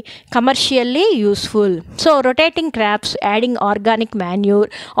to be commercially useful. So rotating crops, adding organic manure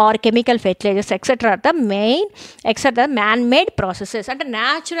or chemical fertilizers etc. are the man-made processes. అంటే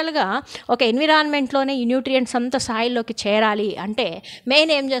న్యాచురల్గా ఒక ఎన్విరాన్మెంట్లోనే ఈ nutrients అంతా సాయిల్లోకి చేరాలి అంటే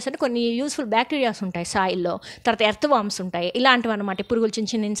main ఏం చేస్తారంటే కొన్ని యూస్ఫుల్ బ్యాక్టీరియాస్ ఉంటాయి సాయిల్లో, తర్వాత ఎర్త్ వామ్స్ ఉంటాయి, ఇలాంటివి అనమాట. పురుగులు,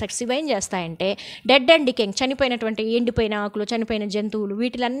 చిన్న చిన్న ఇన్సెక్ట్స్ ఇవి ఏం చేస్తాయంటే డెడ్ అండ్ డికేయింగ్, చనిపోయినటువంటి ఎండిపోయిన ఆకులు, చనిపోయిన జంతువులు,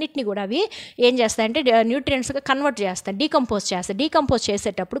 వీటిలన్నింటినీ కూడా అవి ఏం చేస్తాయంటే న్యూట్రియంట్స్గా కన్వర్ట్ చేస్తాయి, డీకంపోజ్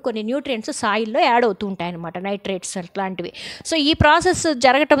చేసేటప్పుడు కొన్ని న్యూట్రియంట్స్ సాయిల్లో యాడ్ అవుతూ ఉంటాయి అనమాట, నైట్రేట్స్ అట్లాంటివి. సో ఈ ప్రాసెస్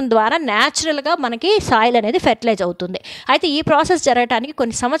జరగటం ద్వారా న్యాచురల్గా మనకి సాయిల్ అనేది ఫెర్టిలైజ్ అవుతుంది. అయితే ఈ ప్రాసెస్ జరగడానికి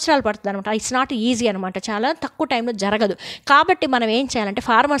కొన్ని సంవత్సరాలు పడుతుంది అనమాట. ఇట్స్ నాట్ ఈజీ అనమాట, చాలా తక్కువ టైంలో జరగదు. కాబట్టి మనం ఏం చేయాలంటే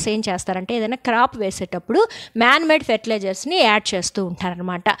ఫార్మర్స్ ఏం చేస్తారంటే ఏదైనా క్రాప్ వేసేటప్పుడు మ్యాన్-మేడ్ ఫెర్టిలైజర్స్ని యాడ్ చేస్తూ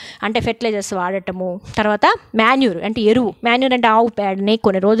ఉంటారనమాట. అంటే ఫెర్టిలైజర్స్ వాడటము, తర్వాత మాన్యూర్ అంటే ఎరువు, మాన్యూర్ అంటే ఆవు పేడని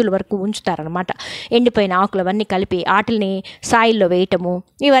కొన్ని రోజుల వరకు ఉంచుతారనమాట. ఎండిపోయిన ఆకులు అవన్నీ కలిపి వాటిని సాయిల్లో వేయటము,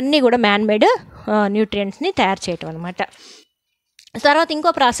 ఇవన్నీ కూడా మ్యాన్-మేడ్ న్యూట్రియంట్స్ని తయారు చేయటం అనమాట. తర్వాత ఇంకో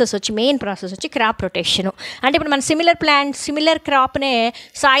ప్రాసెస్ వచ్చి మెయిన్ ప్రాసెస్ వచ్చి క్రాప్ రొటేషన్. అంటే ఇప్పుడు మన సిమిలర్ క్రాప్నే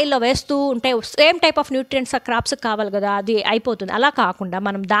సాయిల్లో వేస్తూ ఉంటే సేమ్ టైప్ ఆఫ్ న్యూట్రియంట్స్ ఆ క్రాప్స్ కావాలి కదా, అది అయిపోతుంది. అలా కాకుండా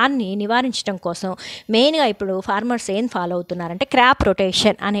మనం దాన్ని నివారించడం కోసం మెయిన్గా ఇప్పుడు ఫార్మర్స్ ఏం ఫాలో అవుతున్నారంటే క్రాప్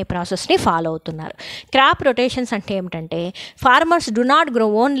రొటేషన్ అనే ప్రాసెస్ని ఫాలో అవుతున్నారు. క్రాప్ రొటేషన్స్ అంటే ఏమిటంటే farmers do not grow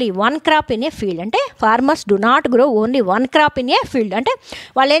only one crop in a field. అంటే farmers do not grow only one crop in a field. అంటే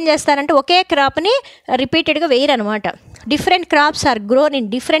వాళ్ళు ఏం చేస్తారంటే ఒకే క్రాప్ని రిపీటెడ్గా వేయరనమాట. Different crops are grown in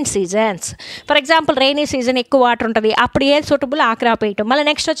different seasons. For example rainy season ఎక్కువ water ఉంటుంది, అప్పుడు ఏది సూటబుల్ ఆ క్రాప్ వేయటం, మళ్ళీ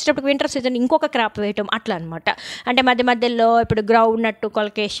నెక్స్ట్ వచ్చేటప్పుడు వింటర్ సీజన్ ఇంకొక క్రాప్ వేయటం, అట్లా అనమాట. అంటే మధ్యలో ఇప్పుడు గ్రౌండ్ నట్టు,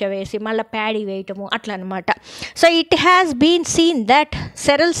 కొలకేషియా వేసి మళ్ళీ ప్యాడీ వేయటము, అట్లా అనమాట. So it has been scene that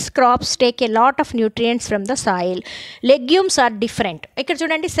cereals crops take a lot of nutrients from the soil. Legumes are different. ఇక్కడ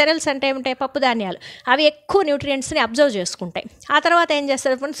చూడండి, సెరల్స్ అంటే ఏమిటాయి, పప్పు ధాన్యాలు, అవి ఎక్కువ న్యూట్రియంట్స్ని అబ్జర్వ్ చేసుకుంటాయి. ఆ తర్వాత ఏం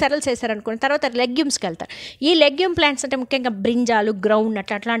చేస్తారు, సెరల్స్ వేసారనుకోండి, తర్వాత లెగ్యూమ్స్కి వెళ్తారు. ఈ లెగ్యూమ్ ప్లాంట్స్ అంటే ముఖ్యంగా బ్రింజాలు, గ్రౌండ్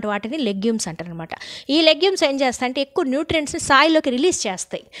అట్లాంటి వాటిని లెగ్యూమ్స్ అంటారనమాట. ఈ లెగ్యూమ్స్ ఏం చేస్తాయంటే ఎక్కువ న్యూట్రియంట్స్ని సాయిల్లోకి రిలీజ్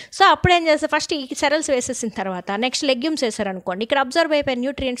చేస్తాయి. సో అప్పుడు ఏం చేస్తారు, ఫస్ట్ ఈ సెరల్స్ వేసేసిన తర్వాత నెక్స్ట్ లెగ్యూమ్స్ వేసారనుకోండి, ఇక్కడ అబ్జర్వ్ అయిపోయిన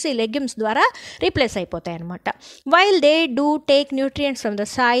న్యూట్రియంట్స్ ఈ లెగ్యూమ్స్ ద్వారా రీప్లేస్ అయిపోతాయి అనమాట. While they do take nutrients from the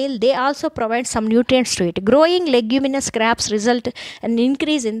soil, they also provide some nutrients to it. Growing leguminous crops result an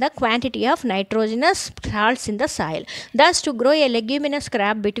increase in the quantity of nitrogenous salts in the soil. Thus, to grow a leguminous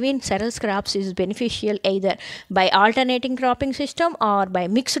crop between cereals crops is beneficial either by alternating cropping system or by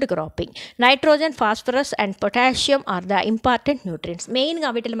mixed cropping. Nitrogen, phosphorus and potassium are the important nutrients. మెయిన్గా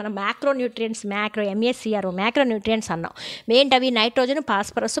వీటిలో మనం macro nutrients, macro nutrients అన్నాం. Main అవి nitrogen,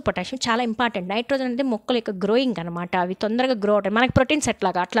 phosphorus, potassium చాలా important. Nitrogen అంటే మొక్కల యొక్క growing అనమాట, అవి తొందరగా గ్రో అవుతాయి, మనకి ప్రోటీన్స్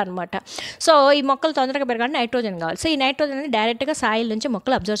ఎట్లాగా అట్లా అనమాట. సో ఈ మొక్కలు తొందరగా పెరగాలంటే నైట్రోజన్ కావాలి. సో ఈ నైట్రోజన్ అనేది డైరెక్ట్గా సాయిల్ నుంచి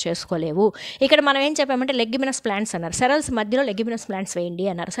మొక్కలు అబ్జర్వ్ చేసుకోలేవు. ఇక్కడ మనం ఏం చెప్పామంటే లెగ్యుమినస్ ప్లాంట్స్ అన్నారు, సెరల్స్ మధ్యలో లెగ్యుమినస్ ప్లాంట్స్ వేయండి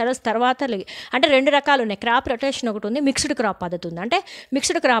అన్నారు. సెరల్స్ తర్వాత అంటే రెండు రకాలు ఉన్నాయి, క్రాప్ రొటేషన్ ఒకటి ఉంది, మిక్స్డ్ క్రాప్ పద్ధతి ఉంది. అంటే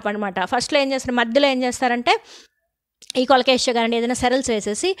మిక్స్డ్ క్రాప్ అనమాట. ఫస్ట్లో ఏం చేస్తారు, మధ్యలో ఏం చేస్తారంటే ఈ కొలకేషియా కానీ ఏదైనా సెరల్స్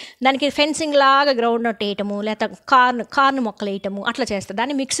వేసేసి దానికి ఫెన్సింగ్ లాగా గ్రౌండ్ నట్ వేయటము, లేదా కార్న్ మొక్కలు వేయటము, అట్లా చేస్తారు.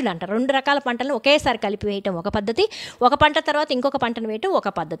 దాన్ని మిక్స్డ్ అంటారు. రెండు రకాల పంటలను ఒకేసారి కలిపి వేయటం ఒక పద్ధతి, ఒక పంట తర్వాత ఇంకొక పంటను వేయటం ఒక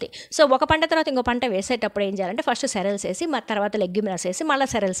పద్ధతి. సో ఒక పంట తర్వాత ఇంకో పంట వేసేటప్పుడు ఏం చేయాలంటే ఫస్ట్ సెరల్స్ వేసి తర్వాత లెగ్యుమినస్ వేసి మళ్ళీ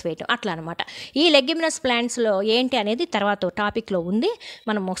సెరల్స్ వేయటం, అట్లా అనమాట. ఈ లెగ్యుమినస్ ప్లాంట్స్లో ఏంటి అనేది తర్వాత టాపిక్లో ఉంది,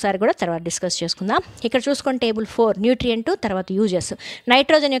 మనం ఒకసారి కూడా తర్వాత డిస్కస్ చేసుకుందాం. ఇక్కడ చూసుకొని టేబుల్ 4 న్యూట్రియంట్ తర్వాత యూజెస్.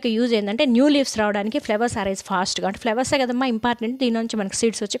 నైట్రోజన్ యొక్క యూజ్ ఏంటంటే న్యూ లీవ్స్ రావడానికి, ఫ్లవర్స్ అరైజ్ ఫాస్ట్గా, అంటే ఫ్లవర్సే కదమ్మా ఇంపార్టెంట్, దీని నుంచి మనకి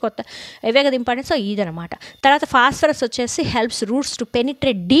సీడ్స్ వచ్చి కొత్త ఇవే కదా ఇంపార్టెంట్. సో ఇదనమాట. తర్వాత ఫాస్ఫరస్ వచ్చేసి helps roots to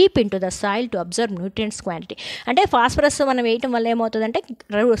penetrate deep in to the soil to observe nutrients quantity. అంటే ఫాస్ఫరస్ మనం వేయటం వల్ల ఏమవుతుందంటే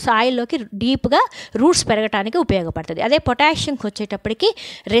సాయిల్లోకి డీప్గా రూట్స్ పెరగడానికి ఉపయోగపడుతుంది. అదే పొటాషియంకి వచ్చేటప్పటికి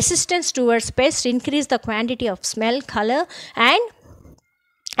resistance towards pest, increase the quantity of smell, colour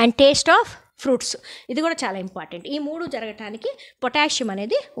and taste of fruits. ఇది కూడా చాలా ఇంపార్టెంట్. ఈ మూడు జరగటానికి పొటాషియం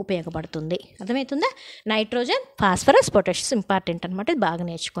అనేది ఉపయోగపడుతుంది. అర్థమవుతుందా? నైట్రోజన్, ఫాస్ఫరస్, పొటాషియం ఇంపార్టెంట్ అనమాట, ఇది బాగా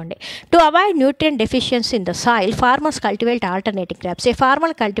నేర్చుకోండి. To avoid nutrient deficiency in the soil, farmers cultivate alternating crops. A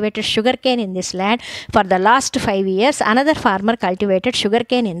farmer cultivated sugar cane in this land for the last 5 years. Another farmer cultivated sugar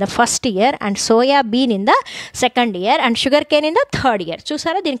cane in the first year and soya bean in the second year and sugar cane in the third year.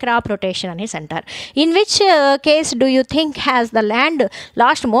 చూసారా, దీని crop rotation అనేసి అంటారు. In which case do you think has the land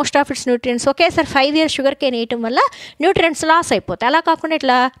last most of it's nutrients? ఒకేసారి 5 years sugar cane వేయటం వల్ల nutrients loss అయిపోతాయి. అలా కాకుండా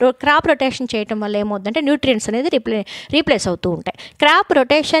ఇట్లా క్రాప్ రొటేషన్ చేయటం వల్ల ఏమవుతుందంటే న్యూట్రియంట్స్ అనేది రీప్లేస్ అవుతూ ఉంటాయి. Crop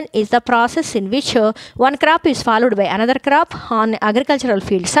rotation is the process in which one crop is followed by another crop on agricultural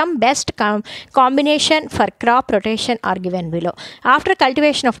field. Some best combination for crop rotation are given below. After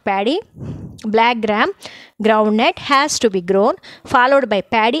cultivation of paddy, black gram, groundnut has to be grown, followed by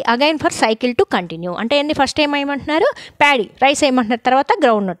paddy again for cycle to continue. అంటే ఏంది first ఏమంటున్నారు, paddy rice ఏమంటున్నారు, తర్వాత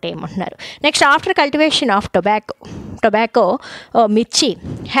ground nut ఏమంటున్నారు. Next after cultivation of tobacco మిర్చి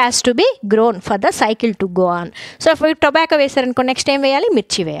has to be grown for the cycle to go on. So tobacco వేసారనుకో next ఏం వేయాలి,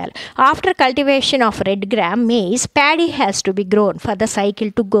 మిర్చి వేయాలి. After cultivation of red gram maze paddy has to be grown for the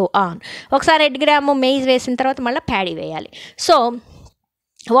cycle to go on. ఒకసారి red gram maze వేసిన తర్వాత మళ్ళీ paddy వేయాలి. So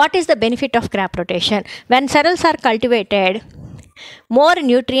what is the benefit of crop rotation? When cereals are cultivated, more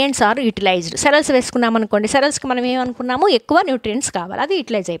nutrients are utilised. Cereals వేసుకున్నాం అనుకోండి, సెరల్స్కి మనం ఏమనుకున్నాము, ఎక్కువ nutrients కావాలి, అది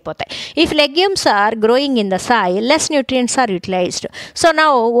యూటిలైజ్ అయిపోతాయి. If legumes are growing in the soil, less nutrients are utilised. So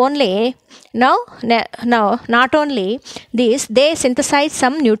now not only this, they synthesize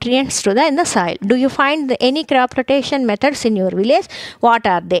some nutrients in the soil. Do you find any crop rotation methods in your village? What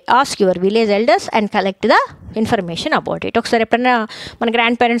are they? Ask your village elders and collect the information about it. ఒకసారి ఎప్పుడైనా మన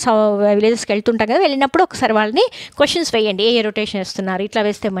grand parents విలేజెస్కి వెళ్తుంటాం కదా, వెళ్ళినప్పుడు ఒకసారి వాళ్ళని questions వేయండి, ఏ rotation వేస్తున్నారు, ఇట్లా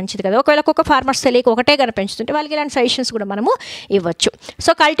వేస్తే మంచిది కదా. ఒకవేళ ఒక్కొక్క ఫార్మర్స్ తెలియక ఒకటే కనుక పెంచుతుంటే వాళ్ళకి ఇలాంటి సజెషన్స్ కూడా మనము ఇవ్వచ్చు.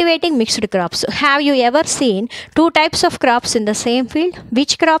 So cultivating mixed crops. Have you ever seen 2 types of crops in the same field?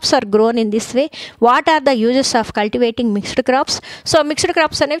 Which crops are grown in this way? What are the uses of cultivating mixed crops? So mixed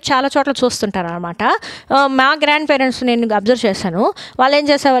crops అనేవి చాలా చోట్ల చూస్తుంటారు అనమాట. మా grand parents నేను observe చేశాను, వాళ్ళు ఏం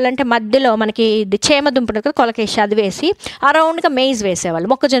చేసేవాళ్ళంటే మధ్యలో మనకి చేమ దుంప కొలకేసి అది వేసి అరౌండ్గా మెయిజ్ వేసేవాళ్ళు,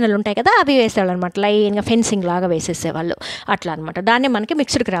 మొక్కజొన్నలు ఉంటాయి కదా అవి వేసేవాళ్ళు అనమాట, లైన్గా ఫెన్సింగ్ లాగా వేసేసేవాళ్ళు అట్లా అనమాట. దాన్ని మనకి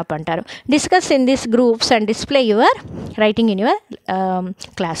మిక్స్డ్ క్రాప్ అంటారు. Discuss in this groups and display your writing in your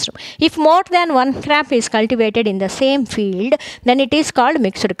class room. If more than 1 crop is cultivated in the same field then it is called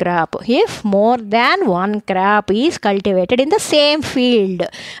mixed crop. If more than 1 crop is cultivated in the same field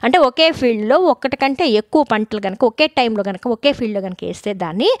అంటే ఒకే ఫీల్డ్లో ఒకటి కంటే ఎక్కువ పంటలు కనుక ఒకే టైంలో కనుక ఒకే ఫీల్డ్లో కనుక వేస్తే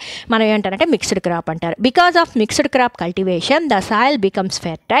దాన్ని మనం ఏమంటారంటే మిక్స్డ్ క్రాప్ అంటారు. Because of mixed crop cultivation, the soil becomes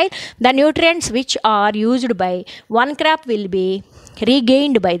fertile. The nutrients which are used by one crop will be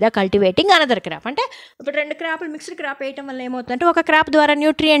regained by the cultivating another crop. అంటే ఇప్పుడు 2 క్రాప్లు మిక్స్డ్ క్రాప్ వేయటం వల్ల ఏమవుతుందంటే ఒక క్రాప్ ద్వారా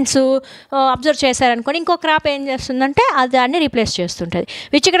న్యూట్రియంట్స్ అబ్జర్వ్ చేశారనుకోండి, ఇంకో క్రాప్ ఏం చేస్తుందంటే అది దాన్ని రీప్లేస్ చేస్తుంటుంది.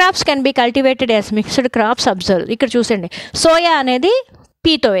 Which crops can be cultivated as mixed crops observe. ఇక్కడ చూసండి, సోయా అనేది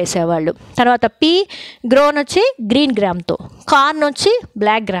పీతో వేసేవాళ్ళు, తర్వాత పీ గ్రోన్ వచ్చి గ్రీన్ గ్రామ్తో, కార్న్ వచ్చి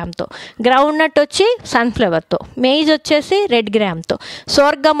బ్లాక్ గ్రామ్తో, గ్రౌండ్ నట్ వచ్చి సన్ఫ్లవర్తో, మెయిజ్ వచ్చేసి రెడ్ గ్రామ్తో,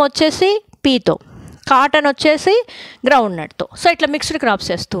 సోర్గం వచ్చేసి పీతో, కాటన్ వచ్చేసి గ్రౌండ్ నట్తో. సో ఇట్లా మిక్స్డ్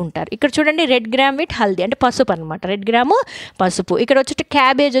క్రాప్స్ వేస్తూ ఉంటారు. ఇక్కడ చూడండి రెడ్ గ్రామ్ విత్ హల్దీ అంటే పసుపు అనమాట, రెడ్ గ్రాము పసుపు. ఇక్కడ వచ్చి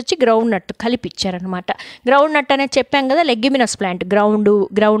క్యాబేజ్ వచ్చి గ్రౌండ్ నట్ కలిపి ఇచ్చారనమాట. గ్రౌండ్ నట్ అనేది చెప్పాం కదా, leguminous plant,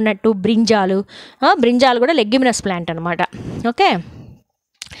 ground nut, brinjal కూడా లెగ్యుమినస్ ప్లాంట్ అనమాట. Okay.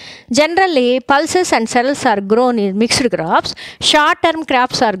 Generally, pulses and cereals are grown in mixed crops. Short-term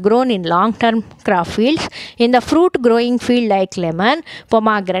crops are grown in long-term crop fields. In the fruit-growing field like lemon,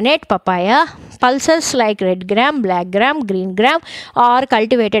 pomegranate, papaya, pulses like red gram, black gram, green gram are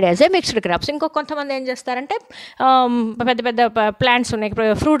cultivated as a mixed crops. ఇంకో కొంతమంది ఏం చేస్తారంటే పెద్ద పెద్ద plants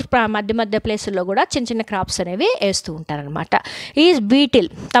ఉన్నాయి, fruit మధ్య ప్లేసుల్లో కూడా చిన్న చిన్న క్రాప్స్ అనేవి వేస్తూ ఉంటారనమాట. ఈజ్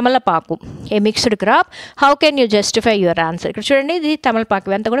బీటిల్, తమలపాకు, ఏ mixed crop? How can you justify your answer? ఇక్కడ చూడండి, ఇది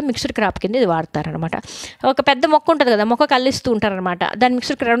తమలపాకు అంతా కూడా మిక్స్డ్ క్రాప్ కింద ఇది వాడతారనమాట. ఒక పెద్ద మొక్క ఉంటుంది కదా, మొక్క కల్లిస్తూ ఉంటారనమాట, దాని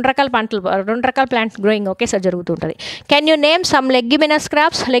మిక్స్డ్ 2 రకాల పంటలు, 2 రకాల ప్లాంట్స్ గ్రోయింగ్ ఒకేసారి జరుగుతూ ఉంటుంది. Can you name some leguminous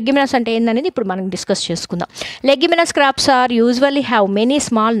crops? Leguminous అంటే ఏందనేది ఇప్పుడు మనం డిస్కస్ చేసుకుందాం. Leguminous crops are usually have many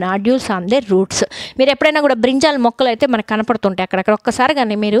small nodules on their roots. మీరు ఎప్పుడైనా కూడా బ్రింజాల్ మొక్కలు అయితే మనకు కనపడుతుంటాయి అక్కడక్కడ. ఒక్కసారి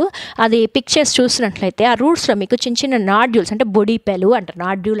కానీ మీరు అది పిక్ చేసి చూసినట్లయితే ఆ రూట్స్లో మీకు చిన్న చిన్న నాడ్యూల్స్ అంటే బొడిపెలు అంటారు.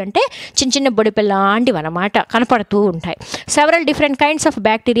 నాడ్యూల్ అంటే చిన్న చిన్న బొడిపెలు లాంటివి అనమాట కనపడుతూ ఉంటాయి. Several different kinds of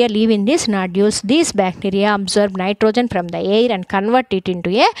bacteria live in these nodules. These bacteria absorb nitrogen from the air and convert it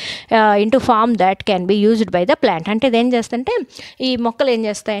into form that can be used by the plant. అంటే ఇది ఏం చేస్తుందంటే ఈ మొక్కలు ఏం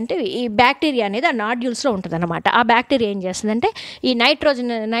చేస్తాయంటే ఈ బ్యాక్టీరియా అనేది ఆ నాడ్యూల్స్లో ఉంటుంది అనమాట. ఆ బ్యాక్టీరియా ఏం చేస్తుందంటే ఈ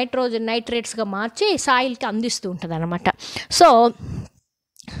నైట్రోజన్ నైట్రేట్స్గా మార్చి సాయిల్కి అందిస్తూ ఉంటుంది అనమాట. సో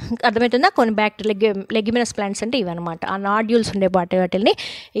అర్థమవుతుందా? కొన్ని లెగ్యుమినస్ ప్లాంట్స్ అంటే ఇవన్నమాట. ఆ నాడ్యూల్స్ ఉండే వాటిని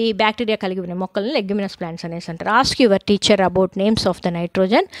ఈ బ్యాక్టీరియా కలిగి ఉన్న మొక్కల్ని లెగ్యుమినస్ ప్లాంట్స్ అనేసి అంటారు. Ask your teacher about names of the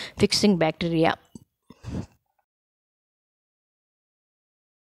nitrogen fixing bacteria.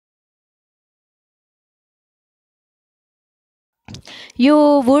 You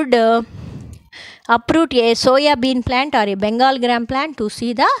would uproot a soya bean plant or a Bengal gram plant to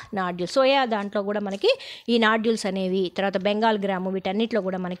see the nodules. Soya దాంట్లో కూడా మనకి ఈ నాడ్యూల్స్ అనేవి, తర్వాత బెంగాల్ గ్రాము, వీటన్నిటిలో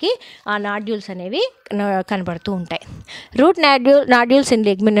కూడా మనకి ఆ నాడ్యూల్స్ అనేవి కనబడుతూ ఉంటాయి. Route nodules in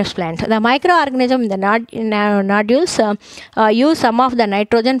leguminous plant. The micro organism in the nodules use some of the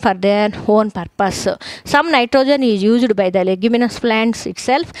nitrogen for their own purpose. Some nitrogen is used by the leguminous plants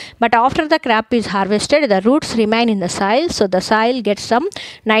itself, but after the crop is harvested, the roots remain in the soil, so the soil gets some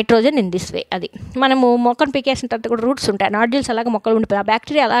nitrogen in this way. అది మనము మొక్కను పీకేసిన తర్వాత కూడా roots ఉంటాయి, nodules అలాగే మొక్కలు ఉండిపోయి ఆ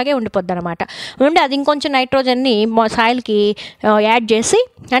బ్యాక్టీరియా అలాగే ఉండిపోద్ది అనమాట. ఉండి అది ఇంకొంచెం నైట్రోజన్ని సాయిల్కి యాడ్ చేసి,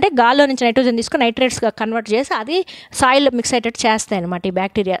 అంటే గాల్లో నుంచి నైట్రోజన్ తీసుకుని నైట్రేట్స్గా కన్వర్ట్ చేసి అది సాయిల్ మిక్స్ అయ్యేటట్టు చేస్తాయి అనమాట ఈ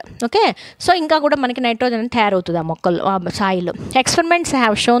బ్యాక్టీరియా. ఓకే, సో ఇంకా కూడా మనకి నైట్రోజన్ తయారవుతుంది ఆ మొక్కలు soil. Experiments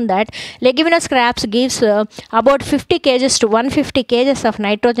have shown that leguminous crops gives about 50 kg to 150 kg of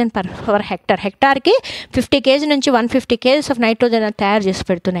nitrogen per hectare. హెక్టార్కి 50 kg నుంచి 150 kg of nitrogen తయారు చేసి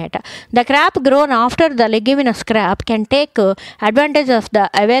పెడుతున్నాయట. The crop grown after the leguminous crop can take advantage of the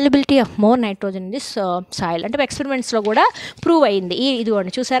availability of more nitrogen in this soil. అంటే ఎక్స్పెరిమెంట్స్లో కూడా prove అయింది. ఇది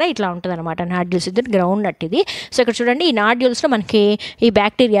చూసారా, ఇట్లా ఉంటుంది అనమాట నాడ్యూల్స్. ఇది గ్రౌండ్ నట్ ఇది. సో ఇక్కడ చూడండి, ఈ నాడ్యూల్స్లో మనకి ఈ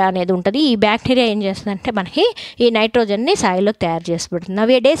బ్యాక్టీరియా అనేది ఉంటుంది. ఈ బ్యాక్టీరియా ఏం చేస్తుందంటే మనకి ఈ నైట్రోజన్ని సాయిల్లో తయారు చేసి పెడుతుంది.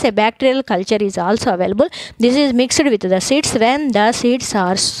 Nowadays a bacterial culture is also available. This is mixed with the seeds. When the seeds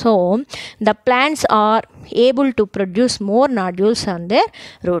are sown, the plants are able to produce more nodules on their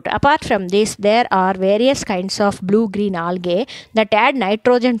root. Apart from this, there are various kinds of blue-green algae that add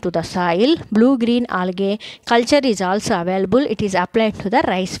nitrogen to the soil. Blue-green algae culture is also available. It is applied to the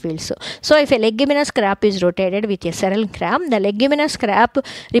rice fields. So if a leguminous crop is rotated with a cereal crop, the leguminous crop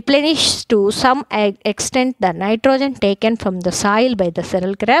replenishes to some extent the nitrogen taken from the soil by the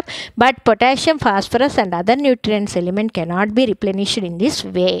cereal crop, but potassium, phosphorus and other nutrients element cannot be replenished in this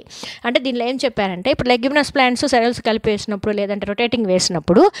way. అంటే దీనిలో ఏం చెప్పారంటే, ఇప్పుడు leguminous plants cereals కలిపి వేసినప్పుడు లేదంటే rotating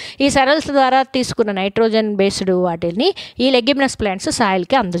వేసినప్పుడు ఈ సెరల్స్ ద్వారా తీసుకున్న నైట్రోజన్ బేస్డ్ వాటిని ఈ లెగ్యుమినస్ ప్లాంట్స్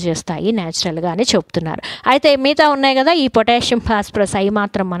సాయిల్కి అందజేస్తాయి న్యాచురల్గా అని చెప్తున్నారు. అయితే మిగతా ఉన్నాయి కదా, ఈ పొటాషియం, ఫాస్ఫరస్, అవి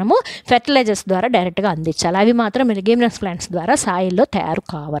మాత్రం మనము ఫెర్టిలైజర్స్ ద్వారా డైరెక్ట్గా అందించాలి. అవి మాత్రం లెగ్యుమినస్ ప్లాంట్స్ ద్వారా సాయిల్లో తయారు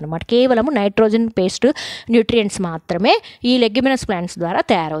కావన్నమాట. కేవలం నైట్రోజన్ బేస్డ్ న్యూట్రియంట్స్ మాత్రమే ఈ లెగ్యుమినస్ ప్లాంట్స్ ద్వారా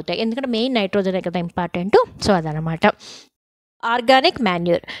తయారవుతాయి. ఎందుకంటే మెయిన్ నైట్రోజనే కదా ఇంపార్టెంట్. సో అదనమాట. Organic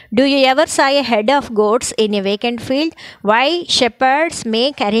manure. Do you ever saw a head of goats in a vacant field? Why shepherds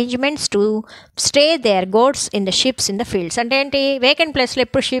make arrangements to stay their goats in the ships in the fields? అంటే ఏంటి, vacant ప్లేస్లో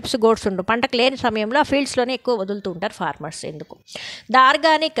ఎప్పుడు ships, గోడ్స్ ఉండవు. పంటకు లేని సమయంలో ఆ ఫీల్డ్స్లోనే ఎక్కువ వదులుతూ ఉంటారు ఫార్మర్స్. ఎందుకు? The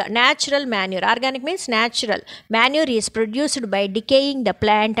organic natural manure. Organic means natural. Manure is produced by decaying the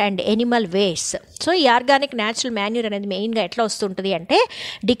plant and Animal waste. So ఈ ఆర్గానిక్ న్యాచురల్ మాన్యూర్ అనేది మెయిన్గా ఎట్లా వస్తుంటుంది అంటే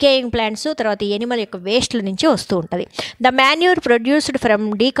డికేయింగ్ ప్లాంట్స్, తర్వాత ఈ ఎనిమల్ యొక్క వేస్ట్ల నుంచి వస్తూ ఉంటుంది. The manure produced from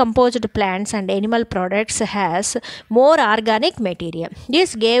decomposed plants and animal products has more organic material. This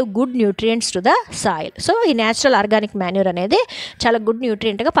gave good nutrients to the soil. So ఈ natural organic manure అనేది చాలా గుడ్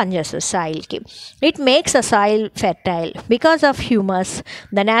న్యూట్రియంట్గా పనిచేస్తుంది సాయిల్కి. It makes a soil fertile because of humus.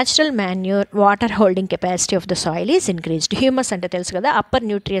 The natural manure water holding capacity of the soil is increased. Humus అంటే తెలుసు కదా, upper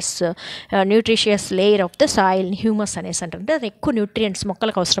nutritious layer of the soil humus అనేసి అంటే ఎక్కువ nutrients,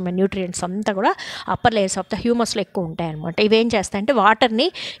 మొక్కలకు అవసరమైన న్యూట్రియంట్స్ అంతా కూడా అప్పర్ లేయర్స్ ఆఫ్ ద హ్యూమస్లో ఎక్కువ ఉంటాయి అనమాట. ఇవేం చేస్తాయంటే వాటర్ని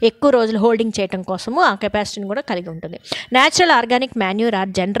ఎక్కువ రోజులు హోల్డింగ్ చేయడం కోసము ఆ కెపాసిటీని కూడా కలిగి ఉంటుంది. Natural organic manure are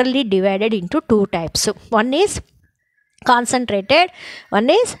generally divided into 2 types. One is concentrated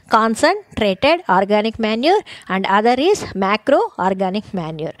organic manure and other is macro organic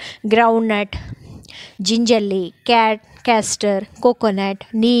manure. Groundnut, gingerly, castor, coconut,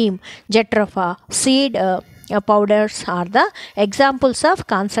 neem, jatropha, seed powders are the examples of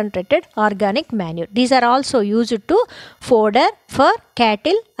concentrated organic manure. These are also used to fodder for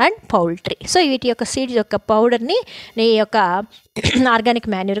cattle and poultry. So వీటి యొక్క seeds యొక్క పౌడర్ని ఈ యొక్క organic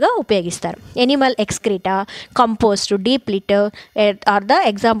మాన్యూర్గా ఉపయోగిస్తారు. Animal excreta, compost, deep litter are the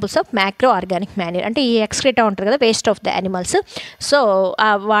examples of macro organic manure. అంటే ఈ excreta ఉంటుంది కదా, waste of the animals. So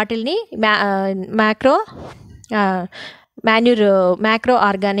వాటిని మ్యాక్రో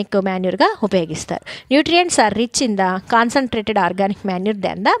ఆర్గానిక్ మాన్యూర్గా ఉపయోగిస్తారు. Nutrients are rich in the concentrated organic manure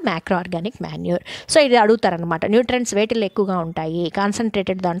then the macro organic manure. So ఇది అడుగుతారనమాట, nutrients వేటిల్లో ఎక్కువగా ఉంటాయి,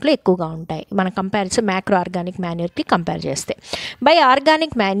 concentrated దాంట్లో ఎక్కువగా ఉంటాయి మన కంపారిజన్ మ్యాక్రో ఆర్గానిక్ మాన్యూర్కి కంపేర్ చేస్తే. By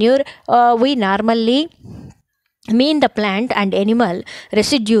organic manure we normally mean the plant and animal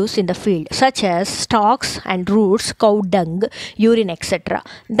residues in the field such as stalks and roots, cow dung, urine, etc.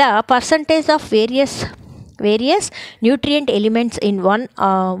 The percentage of various various nutrient elements in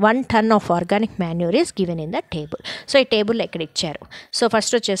 1 ton of organic manure is given in the table. So ఈ table ఎక్కడ ఇచ్చారు. So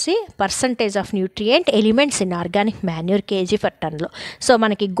first వచ్చేసి percentage of nutrient elements in organic manure KG per టన్లో. So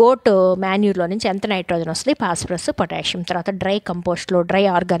మనకి goat మాన్యూర్లో నుంచి ఎంత nitrogen వస్తుంది, phosphorus, potassium. తర్వాత dry కంపోస్ట్లో dry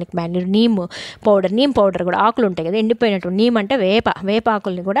organic manure, neem powder కూడా ఆకులు ఉంటాయి కదా ఎండిపోయినట్టు, నీమ్ అంటే వేప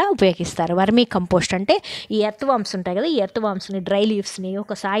ఆకుల్ని కూడా ఉపయోగిస్తారు. వర్మీ కంపోస్ట్ అంటే ఈ ఎర్త్ వామ్స్ ఉంటాయి కదా, ఈ ఎర్త్ వామ్స్ని డ్రై లీవ్స్ని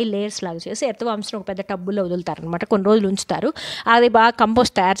ఒక సాయిల్ లేయర్స్ లాగా చేసి ఎర్త్ వామ్స్ని ఒక పెద్ద టబ్బులో వదులుతారు అనమాట, కొన్ని రోజులు ఉంచుతారు, అది బాగా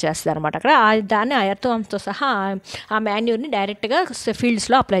కంపోస్ట్ తయారు చేస్తారు అనమాట. అక్కడ దాన్ని ఆ ఎర్త్ వామ్స్తో సహా ఆ మాన్యూర్ని డైరెక్ట్గా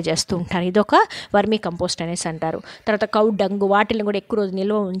ఫీల్డ్స్లో అప్లై చేస్తూ ఉంటారు. ఇదొక వర్మీ కంపోస్ట్ అనేసి అంటారు. తర్వాత కౌ డంగ్, వాటిని కూడా ఎక్కువ రోజు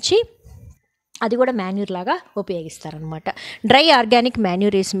నిల్వ ఉంచి అది కూడా మాన్యూర్ లాగా ఉపయోగిస్తారనమాట. Dry organic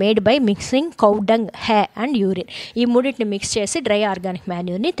manure is made by mixing cow dung, hey and urine. ఈ మూడింటిని మిక్స్ చేసి డ్రై ఆర్గానిక్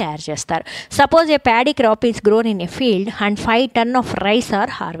మాన్యూర్ని తయారు చేస్తారు. Suppose A paddy crop is grown in a field and 5 tons of rice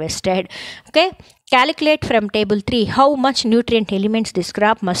or harvested. Okay, calculate from table 3 how much nutrient elements this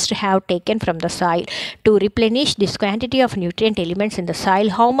crop must have taken from the soil to replenish this quantity of nutrient elements in the soil.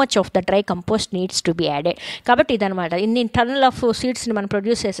 How much of the dry compost needs to be added. కాబట్టి ఇదనమాట, ఇన్ని టన్నుల of సీడ్స్ని మనం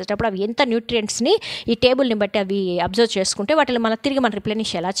produce చేసేటప్పుడు అవి ఎంత న్యూట్రియంట్స్ని ఈ టేబుల్ని బట్టి అవి అబ్జర్వ్ చేసుకుంటే వాటిని మనం తిరిగి మనం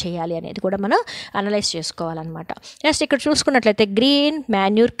రిప్లెనిష్ ఎలా చేయాలి అనేది కూడా మనం అనలైజ్ చేసుకోవాలన్నమాట. నెక్స్ట్ ఇక్కడ చూసుకున్నట్లయితే green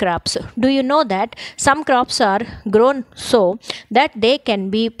manure crops. Do you know that some crops are grown so that they can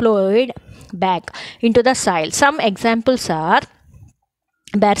be ప్లోయిడ్ back into the soil. Some examples are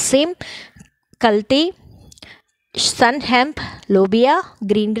berseem, kalti, sun hemp, lobia,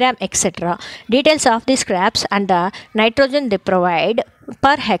 green gram, etc. Details of these crops and the nitrogen they provide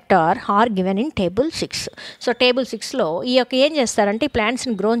per hectare are given in table 6. So table 6లో ఈ యొక్క ఏం చేస్తారంటే ఈ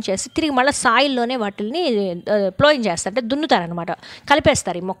ప్లాంట్స్ని grown చేసి తిరిగి మళ్ళీ సాయిల్లోనే వాటిని ploughing చేస్తారు, అంటే దున్నుతారనమాట,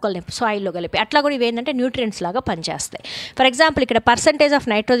 కలిపేస్తారు ఈ మొక్కల్ని సాయిల్లో కలిపి. అట్లా కూడా ఇవి ఏంటంటే న్యూట్రియంట్స్ లాగా పనిచేస్తాయి. ఫర్ ఎగ్జాంపుల్ ఇక్కడ percentage of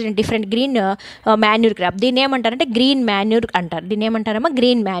nitrogen different green manure crop, దీన్ని ఏమంటారంటే గ్రీన్ మాన్యూర్ అంటారు, దీన్ని ఏమంటారమ్మా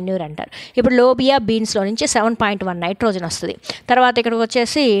గ్రీన్ మాన్యూర్ అంటారు. ఇప్పుడు లోబియా బీన్స్లో నుంచి 7.1 నైట్రోజన్ వస్తుంది. తర్వాత ఇక్కడికి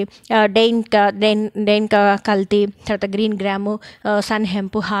వచ్చేసి డెయిన్కా కల్తీ, తర్వాత green gram, sun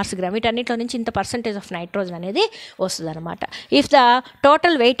hemp, horse gram, వీటన్నిటిలో నుంచి ఇంత పర్సంటేజ్ ఆఫ్ నైట్రోజన్ అనేది వస్తుంది అనమాట. If the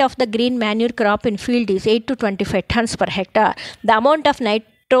total weight of the green manure crop in field is 8 to 25 tons per hectare, the amount of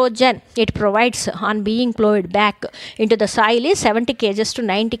nitrogen it provides on being plowed back into the soil is 70 kg to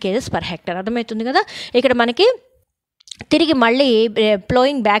 90 kg per hectare. అర్థమవుతుంది కదా, ఇక్కడ మనకి తిరిగి మళ్ళీ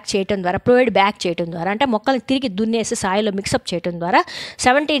ప్లోయిడ్ back చేయడం ద్వారా అంటే మొక్కల్ని తిరిగి దున్నేసి సాయిలో మిక్సప్ చేయడం ద్వారా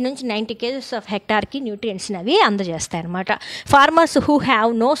 70 నుంచి 90 kgs ఆఫ్ హెక్టార్కి న్యూట్రియంట్స్ని అవి అందజేస్తాయి అనమాట. Farmers who have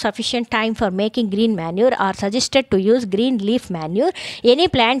no sufficient time for making green manure are suggested to use green leaf manure. Any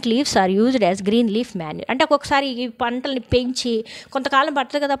plant leaves are used as green leaf manure. అంటే ఒక్కొక్కసారి ఈ పంటల్ని పెంచి కొంతకాలం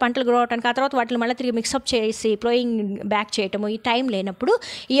పడుతుంది కదా పంటలు గ్రో అవడానికి, ఆ తర్వాత వాటిని మళ్ళీ తిరిగి మిక్సప్ చేసి ప్లోయింగ్ బ్యాక్ చేయటము ఈ టైం లేనప్పుడు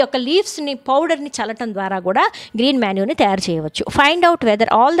ఈ యొక్క లీవ్స్ని పౌడర్ని చల్లటం ద్వారా కూడా గ్రీన్ మాన్యూర్ని తయారు చేయవచ్చు. Find out whether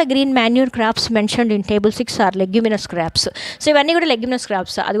all the green manure crops mentioned in table 6 are leguminous crops. So ఇవన్నీ కూడా లెగ్యుమినస్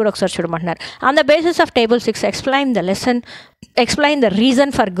క్రాప్స్, అది కూడా ఒకసారి చూడమంటున్నారు. On the basis of table 6 explain the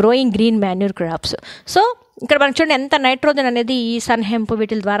reason for growing green manure crops. So ఇక్కడ మనం చూడండి ఎంత nitrogen అనేది ఈ సన్ హెంప్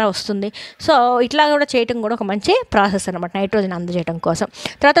వీటి ద్వారా వస్తుంది. సో ఇట్లా కూడా చేయటం కూడా ఒక మంచి ప్రాసెస్ అనమాట నైట్రోజన్ అందజేయడం కోసం.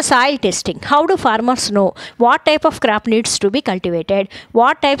 తర్వాత soil testing. How do farmers know what type of crop needs to be cultivated,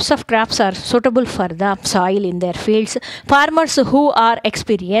 what types of crops are suitable for the soil in there fields. Farmers who are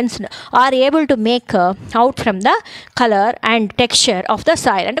experienced are able to make out from the colour and texture of the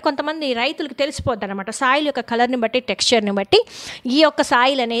soil. అంటే కొంతమంది రైతులకు తెలిసిపోద్ది అనమాట soil యొక్క కలర్ని బట్టి టెక్స్చర్ని బట్టి ఈ యొక్క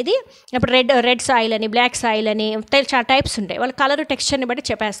సాయిల్ అనేది ఇప్పుడు రెడ్ సాయిల్ అని బ్లాక్ సాయిల్ అని చాలా టైప్స్ ఉంటాయి, వాళ్ళ కలర్ టెక్స్చర్ని బట్టి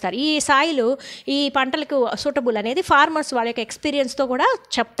చెప్పేస్తారు. ఈ సాయిల్ ఈ పంటలకు సూటబుల్ అనేది ఫార్మర్స్ వాళ్ళ యొక్క ఎక్స్పీరియన్స్తో కూడా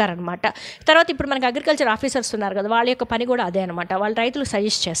చెప్తారనమాట. తర్వాత ఇప్పుడు మనకి అగ్రికల్చర్ ఆఫీసర్స్ ఉన్నారు కదా, వాళ్ళ యొక్క పని కూడా అదే అనమాట, వాళ్ళు రైతులకు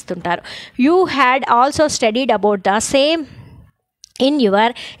సజెస్ట్ చేస్తుంటారు. You had also studied about the same in your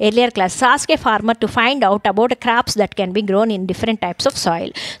earlier class. Ask a farmer to find out about crops that can be grown in different types of soil.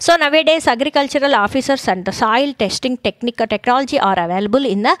 So nowadays agricultural officers and the soil testing technology are available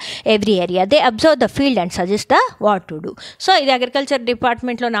in the every area. They observe the field and suggest the what to do. So ఇది agriculture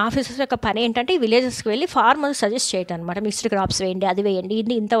డిపార్ట్మెంట్లో ఉన్న officers యొక్క పని ఏంటంటే ఈ విలేజెస్కి వెళ్ళి farmers suggest చేయటం అనమాట. మిక్స్డ్ క్రాప్స్ వేయండి, అది వేయండి,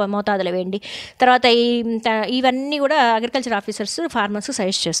 ఇంత మోతాదులు వేయండి. తర్వాత ఇవన్నీ కూడా అగ్రికల్చర్ ఆఫీసర్స్ ఫార్మర్స్కి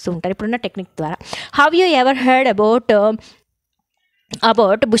సజెస్ట్ చేస్తూ ఉంటారు ఇప్పుడున్న టెక్నిక్ ద్వారా. Have you ever heard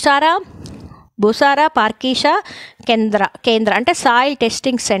about బుసారా పార్కీషా కేంద్ర అంటే సాయిల్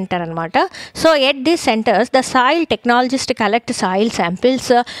టెస్టింగ్ సెంటర్ అనమాట. So at these centres the soil technologist collect soil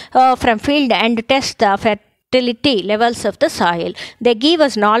samples from field and test the fertility levels of the soil. They give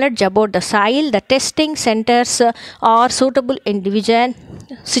us knowledge about the soil. The testing centers are suitable in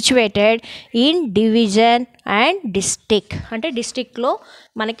situated in division and district. అంటే డిస్టిక్లో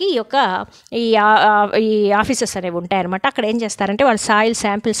మనకి ఈ offices అనేవి ఉంటాయన్నమాట. అక్కడ ఏం చేస్తారంటే వాళ్ళు సాయిల్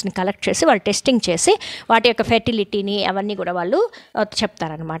శాంపిల్స్ని కలెక్ట్ చేసి వాళ్ళు టెస్టింగ్ చేసి వాటి యొక్క ఫెర్టిలిటీని అవన్నీ కూడా వాళ్ళు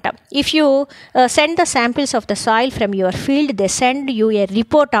చెప్తారనమాట. If you send the samples of the soil from your field, they send you A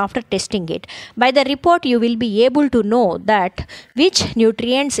report after testing it. By the report you will be able to know that which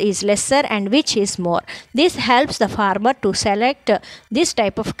nutrients is lesser and which is more. This helps the farmer to select this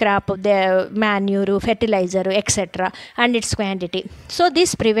type of crop, the manure, fertiliser etcetera and it's quantity. So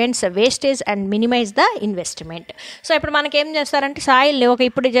this prevents wastage and minimize the investment. So ఇప్పుడు మనకి ఏం చేస్తారంటే soil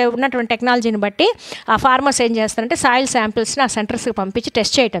ఇప్పుడు ఉన్నటువంటి టెక్నాలజీని బట్టి ఆ farmers ఏం చేస్తారంటే సాయిల్ శాంపిల్స్ని ఆ సెంటర్స్కి పంపించి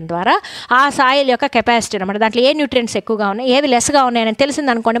టెస్ట్ చేయడం ద్వారా ఆ సాయిల్ యొక్క కెపాసిటీ అనమాట, దాంట్లో ఏ న్యూట్రియంట్స్ ఎక్కువగా ఉన్నాయి, ఏవి లెస్గా ఉన్నాయని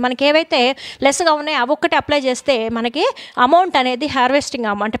తెలిసింది అనుకోండి. మనకి ఏవైతే లెస్గా ఉన్నాయో అవి ఒక్కటి అప్లై చేస్తే మనకి అమౌంట్ అనేది హార్వెస్టింగ్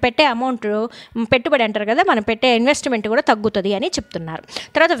అంటే పెట్టే అమౌంట్, పెట్టుబడి అంటారు కదా, మనం పెట్టే ఇన్వెస్ట్మెంట్ కూడా తగ్గుతుంది అని చెప్తున్నారు.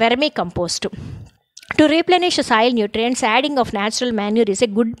 తర్వాత vermi compost. To రీప్లెనిష్ soil nutrients, adding of natural manure is a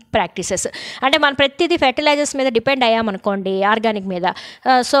good practices. అంటే మనం ప్రతిదీ ఫెర్టిలైజర్స్ మీద డిపెండ్ అయ్యామనుకోండి, ఆర్గానిక్ మీద,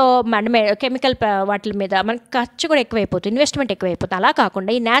 సో కెమికల్ వాటి మీద మనకి ఖర్చు కూడా ఎక్కువైపోతుంది, ఇన్వెస్ట్మెంట్ ఎక్కువైపోతుంది. అలా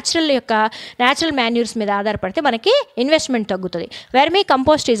కాకుండా ఈ న్యాచురల్ మాన్యూర్స్ మీద ఆధారపడితే మనకి ఇన్వెస్ట్మెంట్ తగ్గుతుంది. Vermi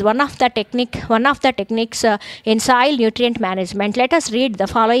compost is one of the techniques in soil nutrient management. Let us read the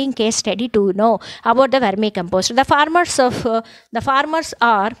following case study to know about the vermi compost. The farmers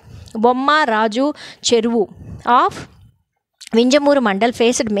are Bomma Raju Cheruvu of Vinjamuru Mandal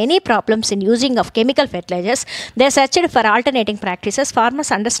faced many problems in using of chemical fertilizers. They searched for alternating practices. Farmers,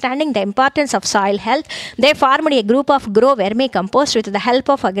 understanding the importance of soil health, they formed a group of grow vermi compost with the help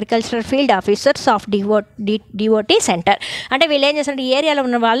of agricultural field officers of DOT center. అంటే వీళ్ళు ఏం చేస్తారంటే ఈ ఏరియాలో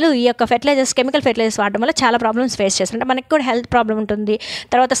ఉన్న వాళ్ళు ఈ యొక్క కెమికల్ ఫెర్టిలైజర్స్ వాడడం వల్ల చాలా ప్రాబ్లమ్స్ ఫేస్ చేస్తారు. మనకి కూడా హెల్త్ ప్రాబ్లం ఉంటుంది,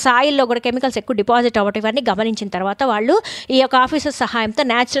 తర్వాత సాయిల్లో కూడా కెమికల్స్ ఎక్కువ డిపాజిట్ అవ్వటం, ఇవన్నీ గమనించిన తర్వాత వాళ్ళు ఈ యొక్క ఆఫీసర్ సహాయంతో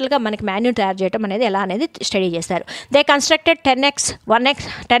న్యాచురల్గా మనకి మాన్యూర్ తయారు చేయడం అనేది ఎలా అనేది స్టడీ చేశారు. They constructed 10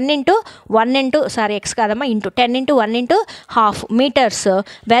 into 1 into 1.5 meters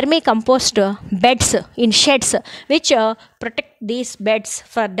vermi compost beds in sheds which protect these beds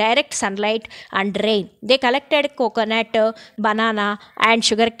for direct sunlight and rain. They collected coconut, banana and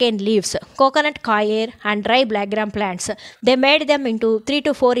sugarcane leaves, coconut coir and dry blackgram plants. They made them into 3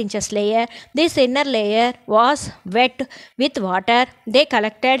 to 4 inches layer. This inner layer was wet with water. They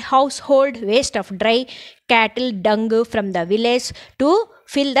collected household waste of dry cattle dung from the village to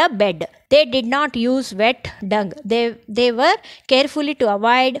fill the bed. They did not use wet dung. They were carefully to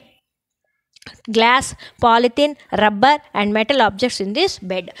avoid glass, polythene, rubber and metal objects in this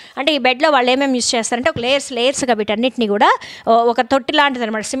bed. అంటే ఈ బెడ్లో వాళ్ళు ఏమేమి use చేస్తారంటే ఒక లేయర్స్గా వీటన్నిటిని కూడా ఒక తొట్టి లాంటిది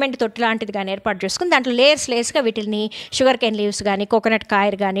అనమాట, సిమెంట్ తొట్టి లాంటిది కానీ ఏర్పాటు చేసుకుని దాంట్లో లేయర్స్గా వీటిని షుగర్ కేన్ లీవ్స్ కానీ, కోకోనట్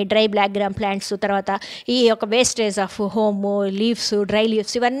కాయర్ కానీ, డ్రై బ్లాక్ గ్రామ్ ప్లాంట్స్, తర్వాత ఈ యొక్క wastage of home leaves, dry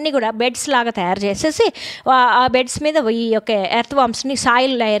leaves ఇవన్నీ కూడా బెడ్స్ లాగా తయారు చేసేసి ఆ బెడ్స్ మీద ఈ యొక్క ఎర్త్ వామ్స్ని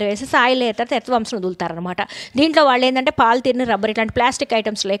సాయిల్ లేయర్ వేసి సాయిల్ లేయర్ తర్వాత ఎర్త్ వామ్స్ని వదులుతారనమాట. దీంట్లో వాళ్ళు ఏంటంటే పాలిథిన్, రబ్బర్ ఇట్లాంటి ప్లాస్టిక్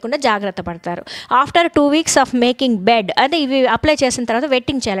ఐటమ్స్ లేకుండా జాగ్రత్త పడతారు. After 2 weeks of making bed, అదే ఇవి అప్లై చేసిన తర్వాత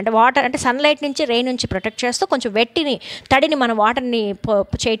వెట్టింగ్ చేయాలంటే వాటర్ అంటే సన్లైట్ నుంచి, రెయిన్ నుంచి ప్రొటెక్ట్ చేస్తూ కొంచెం తడిని మనం వాటర్ని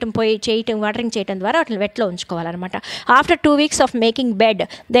వాటరింగ్ చేయడం ద్వారా వాటిని వెట్లో ఉంచుకోవాలన్నమాట. After 2 weeks of making bed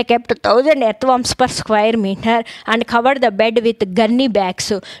they kept 1000 earthworms per square meter and covered the bed with gunny bags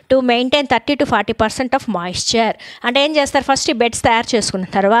to maintain 30 to 40% of moisture. అంటే ఏం చేస్తారు, ఫస్ట్ ఈ బెడ్స్ తయారు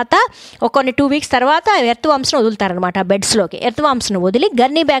చేసుకున్న తర్వాత కొన్ని 2 weeks తర్వాత ఎర్త్వామ్స్ని వదులుతారనమాట. బెడ్స్లోకి ఎర్త్వామ్స్ని వదిలి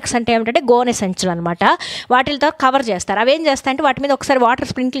గన్నీ బ్యాగ్స్ అంటే ఏమిటంటే గోనె సంచులు అనమాట, వాటితో కవర్ చేస్తారు. అవి ఏం చేస్తాయంటే వాటి మీద ఒకసారి వాటర్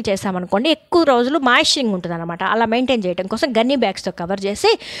స్ప్రింకిల్ చేసామనుకోండి ఎక్కువ రోజులు మాయిశ్చరింగ్ ఉంటుంది అనమాట. అలా మెయింటైన్ చేయడం కోసం గన్నీ బ్యాగ్స్తో కవర్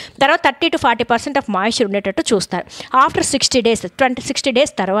చేసి తర్వాత 30 to 40% ఆఫ్ మాయిశ్చర్ ఉండేటట్టు చూస్తారు. ఆఫ్టర్ 60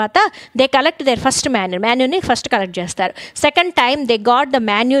 days తర్వాత they collect there first మాన్యూర్ని first collect చేస్తారు. Second time they got the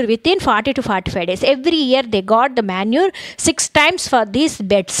manure with in 40 to 45 days. Every year they got the manure 6 times for these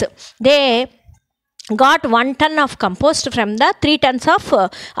beds. They got 1 ton of compost from the 3 tons of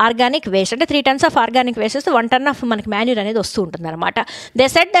organic waste. అంటే 3 tons of organic waste వస్తే 1 ton of మనకి manure అనేది వస్తూ ఉంటుంది అనమాట. They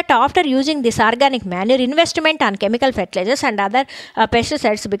said that after using this organic manure investment on chemical fertilisers and other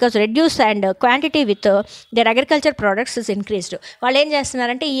pesticides because reduce and quantity with their agriculture products is increased. వాళ్ళు ఏం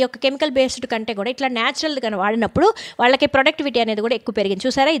చేస్తున్నారంటే ఈ యొక్క కెమికల్ బేస్డ్ కంటే కూడా ఇట్లా న్యాచురల్గా వాడినప్పుడు వాళ్ళకి ప్రొడక్టివిటీ అనేది కూడా ఎక్కువ పెరిగింది.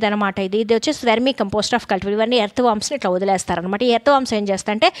 చూసారా ఇదనమాట. ఇది వచ్చేసి వెర్మీ కంపోస్ట్ ఆఫ్ కల్టివేట్. ఇవన్నీ ఎర్త్ వామ్స్ని ఇట్లా వదిలేస్తారనమాట. ఈ ఎర్త్ వామ్స్ ఏం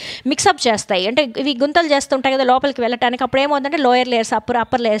చేస్తాయంటే మిక్సప్ చేస్తాయి, అంటే ఇవి గుంతలు చేస్తుంటాయి కదా లోపలికి వెళ్ళటానికి, అప్పుడు ఏమవుతుందంటే లోయర్ లేయర్స్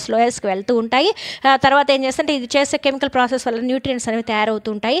అప్పర్ లోయర్స్కి వెళ్తూ ఉంటాయి. తర్వాత ఏం చేస్తుంటే ఇది చేసే కెమికల్ ప్రాసెస్ వల్ల న్యూట్రియంట్స్ అనేవి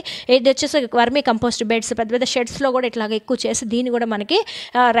తయారవుతుంటాయి. ఇది వచ్చేసి వర్మీ కంపోస్ట్ బెడ్స్ పెద్ద పెద్ద షెడ్స్లో కూడా ఇట్లాగ ఎక్కువ చేసి దీన్ని కూడా మనకి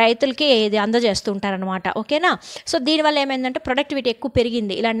రైతులకి ఇది అందజేస్తూ ఉంటారనమాట. ఓకేనా. సో దీనివల్ల ఏమైందంటే ప్రొడక్టివిటీ ఎక్కువ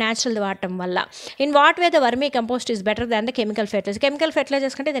పెరిగింది ఇలా న్యాచురల్ వాడటం వల్ల. In what way the vermi compost is better than the chemical fertilizer. Chemical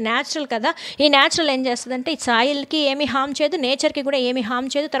fertilisers కంటే ఇది న్యాచురల్ కదా. ఈ న్యాచురల్ ఏం చేస్తుందంటే ఈ సాయిల్కి ఏమీ హామ్ చేయదు, నేచర్కి కూడా ఏమీ హామ్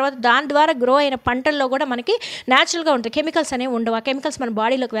చేయదు. తర్వాత దాని ద్వారా గ్రో అయిన పంటల్లో కూడా మనకి న్యాచురల్గా ఉంటుంది, కెమికల్స్ అనేవి ఉండవు. ఆ కెమికల్స్ మన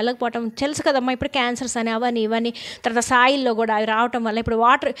బాడీలోకి వెళ్ళకపోవటం తెలుసు కదమ్మా. ఇప్పుడు క్యాన్సర్స్ అని అవన్నీ ఇవన్నీ, తర్వాత సాయిల్లో కూడా అవి రావటం వల్ల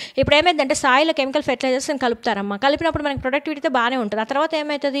ఇప్పుడు ఏమైందంటే సాయిల్లో కెమికల్ ఫెర్టిలైజర్స్ కలుపుతారమ్మా. కలిపినప్పుడు మనకి ప్రొడక్టివిటీ బాగానే ఉంటుంది. ఆ తర్వాత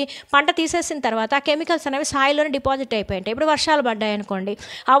ఏమవుతుంది, పంట తీసేసిన తర్వాత ఆ కెమికల్స్ అనేవి సాయిల్లోనే డిపాజిట్ అయిపోయింటాయి. ఇప్పుడు వర్షాలు పడ్డాయి అనుకోండి,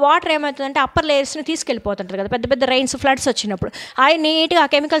 ఆ వాటర్ ఏమవుతుందంటే అప్పర్ లేయర్స్ని తీసుకెళ్ళిపోతుంటారు కదా, పెద్ద పెద్ద రైన్స్ ఫ్లడ్స్ వచ్చినప్పుడు అవి నీట్గా ఆ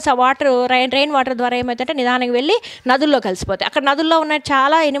కెమికల్స్ ఆ వాటర్ రెయిన్ వాటర్ ద్వారా ఏమవుతుందంటే నిదానంగా వెళ్ళి నదుల్లో కలిసిపోతాయి. అక్కడ నదుల్లో ఉన్న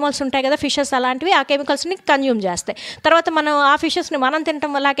చాలా ఎనిమల్స్ ఉంటాయి కదా, ఫిషెస్ అలాంటివి, ఆ కెమికల్స్ని కన్జ్యూమ్ చేస్తాయి. తర్వాత మనం ఆ ఫిషెస్ని మనం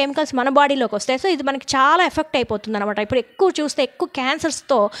తినడం వల్ల ఆ కెమికల్స్ మన బాడీలోకి వస్తాయి. సో ఇది మనకి చాలా ఎఫెక్ట్ అయిపోతుంది అనమాట. ఇప్పుడు ఎక్కువ చూస్తే ఎక్కువ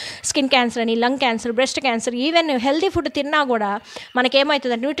క్యాన్సర్స్తో, స్కిన్ క్యాన్సర్ అని, lung cancer, breast cancer, even healthy food తిన్నా కూడా మనకి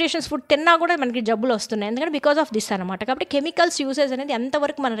ఏమవుతుందంటే న్యూట్రిషన్స్ ఫుడ్ తిన్నా కూడా మనకి జబ్బులు వస్తున్నాయి. ఎందుకంటే బికాస్ ఆఫ్ దిస్ అనమాట. కాబట్టి కెమికల్స్ యూసేజ్ అనేది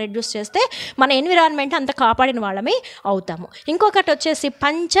ఎంతవరకు మనం రెడ్యూస్ చేస్తే మన ఎన్విరాన్మెంట్ అంత కాపాడిన వాళ్ళమే అవుతాము. ఇంకొకటి వచ్చేసి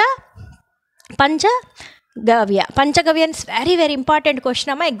పంచగవ్య is very very important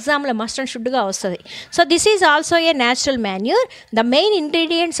question అమ్మా, ఎగ్జామ్లో మస్ట్ అండ్ షుడ్గా వస్తుంది. So this is also a natural manure. The main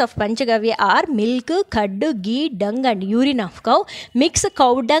ingredients of panchagavya are milk, curd, ghee, dung and urine of cow. Mix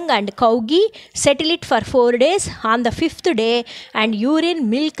cow dung and cow ghee, settle it for 4 days. On the 5th day and urine,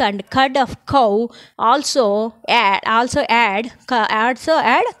 milk and curd of cow. Also add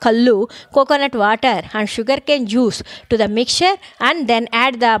kallu, coconut water and sugarcane juice to the mixture, and then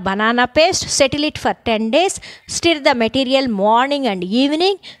add the banana paste. Settle it for 10 days. Stir the material morning and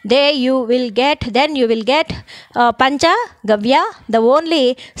evening. Then you will get Panchagavya, the only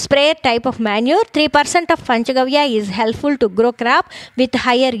sprayer type of manure. 3% of Panchagavya is helpful to grow crop with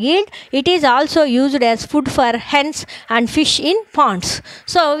higher yield. It is also used as food for hens and fish in ponds.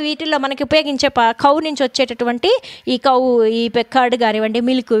 So వీటిల్లో మనకి ఉపయోగించే cow నుంచి వచ్చేటటువంటి ఈ curd కానివ్వండి,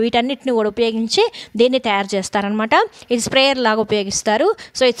 milk, వీటన్నిటిని కూడా ఉపయోగించి దీన్ని తయారు చేస్తారనమాట. ఇది స్ప్రేయర్ లాగా ఉపయోగిస్తారు.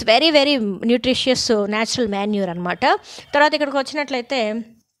 So it's very very nutritious natural manure అనమాట. తర్వాత ఇక్కడికి వచ్చినట్లయితే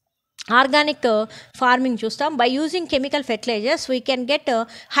ఆర్గానిక్ ఫార్మింగ్ చూస్తాం. By using chemical fertilisers we can get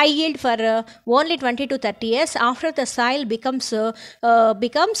high yield for only 20 to 30 years after the soil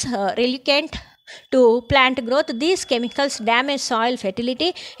becomes reluctant to plant growth. These chemicals damage soil fertility.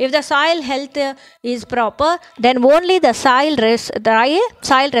 If the soil health is proper, then only the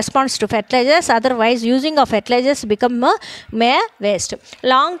soil responds to fertilizers. Otherwise, using of fertilizers become mere waste.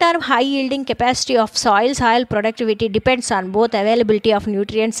 Long-term high yielding capacity of soil productivity depends on both availability of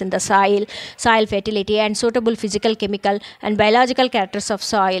nutrients in the soil fertility, and suitable physical, chemical, and biological characters of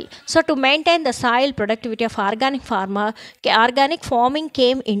soil. So, to maintain the soil productivity of organic farming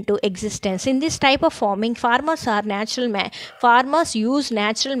came into existence. In this type of farming, farmers use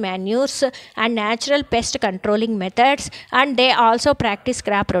natural manures and natural pest controlling methods, and they also practice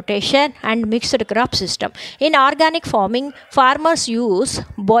crop rotation and mixed crop system. In organic farming, farmers use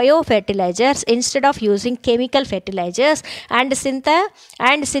biofertilizers instead of using chemical fertilizers and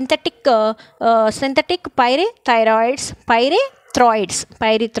synthetic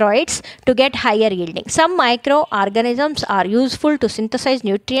pyrethroids to get higher yielding. Some microorganisms are useful to synthesize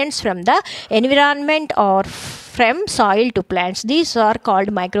nutrients from the environment or from soil to plants. These are called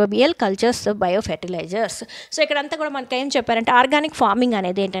microbial cultures, biofertilizers. So ఇక్కడంతా కూడా మనకి ఏం చెప్పారంటే organic farming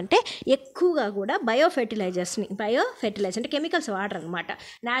అనేది ఏంటంటే ఎక్కువగా కూడా biofertiliser అంటే కెమికల్స్ వాడరు అనమాట.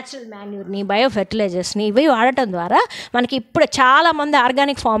 న్యాచురల్ మాన్యూర్ని, బయోఫెర్టిలైజర్స్ని ఇవి వాడటం ద్వారా మనకి ఇప్పుడు చాలామంది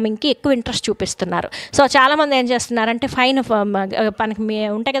ఆర్గానిక్ ఫార్మింగ్కి ఎక్కువ ఇంట్రెస్ట్ చూపిస్తున్నారు. సో చాలామంది ఏం చేస్తున్నారంటే మనకి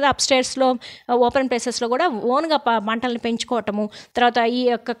ఉంటాయి కదా అప్స్టైర్స్లో ఓపెన్ ప్లేసెస్లో కూడా ఓన్గా పంటల్ని పెంచుకోవటము, తర్వాత ఈ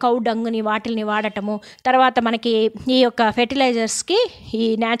యొక్క కౌ డంగ్ని వాటిల్ని వాడటము, తర్వాత మనకి ఈ యొక్క ఫెర్టిలైజర్స్కి ఈ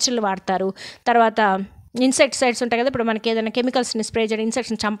న్యాచురల్ వాడతారు. తర్వాత ఇన్సెక్టిసైడ్స్ ఉంటాయి కదా, ఇప్పుడు మనకి ఏదైనా కెమికల్స్ని స్ప్రే చేయడం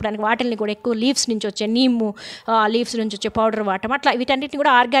ఇన్సెక్ట్స్ని చంపడానికి వాటిని కూడా ఎక్కువ లీవ్స్ నుంచి వచ్చే లీవ్స్ నుంచి వచ్చే పౌడర్ వాడటం, అట్లా వీటన్నిటిని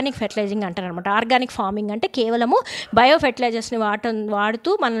కూడా ఆర్గానిక్ ఫెర్టిలైజింగ్ అంటారు అనమాట. ఆర్గానిక్ ఫార్మింగ్ అంటే కేవలము బయో ఫెర్టిలైజర్స్ని వాడుతూ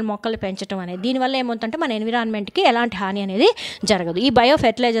మన మొక్కలు పెంచడం అనేది. దీనివల్ల ఏమవుతుందంటే మన ఎన్విరాన్మెంట్కి ఎలాంటి హాని అనేది జరగదు. ఈ బయో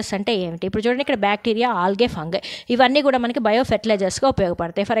ఫెర్టిలైజర్స్ అంటే ఏమిటి? ఇప్పుడు చూడండి, ఇక్కడ బ్యాక్టీరియా, ఆల్గే, ఫంగై ఇవన్నీ కూడా మనకి బయో ఫెర్టిలైజర్స్గా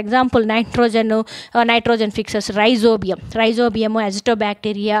ఉపయోగపడతాయి. For example nitrogen fixers, rhizobium,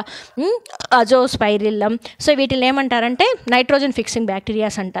 అజిటోబ్యాక్టీరియా, అజోస్పైరిల్, సైలోజెల్లం. So వీటిని ఏమంటారంటే నైట్రోజన్ ఫిక్సింగ్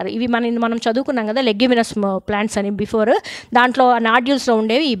బ్యాక్టీరియాస్ అంటారు. ఇవి మనం చదువుకున్నాం కదా లెగ్యుమినస్ ప్లాంట్స్ అని బిఫోర్, దాంట్లో నాడ్యూల్స్లో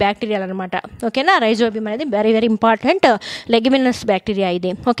ఉండేవి ఈ బ్యాక్టీరియాలు అనమాట. ఓకేనా, రైజోబియం అనేది very very important leguminous bacteria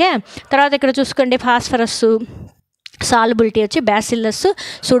ఇది. ఓకే, తర్వాత ఇక్కడ చూసుకోండి ఫాస్ఫరస్ సాల్బిలిటీ వచ్చి బ్యాసిల్లస్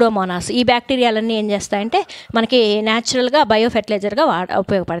సూడోమోనాస్. ఈ బ్యాక్టీరియాలన్నీ ఏం చేస్తాయంటే మనకి న్యాచురల్గా బయోఫెర్టిలైజర్గా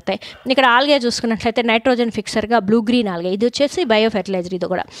ఉపయోగపడతాయి. ఇక్కడ ఆల్గే చూసుకున్నట్లయితే నైట్రోజన్ ఫిక్సర్గా బ్లూ గ్రీన్ ఆల్గే, ఇది వచ్చేసి బయోఫెర్టిలైజర్ ఇది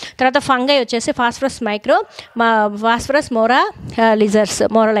కూడా. తర్వాత ఫంగై వచ్చేసి ఫాస్ఫరస్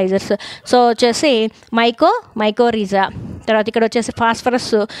మోరలైజర్స్. సో వచ్చేసి మైకోరిజా. తర్వాత ఇక్కడ వచ్చేసి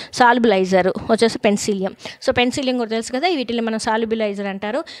ఫాస్ఫరస్ సాల్బులైజర్ వచ్చేసి పెన్సిలియం. సో పెన్సిలియం కూడా తెలుసు కదా, వీటిని మనం సాల్బులైజర్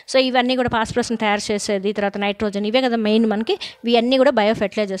అంటారు. సో ఇవన్నీ కూడా ఫాస్ఫరస్ని తయారు చేసేది, తర్వాత నైట్రోజన్, ఇవే కదా మెయిన్ మనకి. ఇవన్నీ కూడా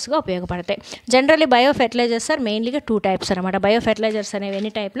బయోఫెర్టిలైజర్స్గా ఉపయోగపడతాయి. జనరల్లీ బయోఫెర్టిలైజర్స్ ఆర్ మెయిన్లీగా 2 టైప్స్ అనమాట. బయోఫెర్టిలైజర్స్ అనేవి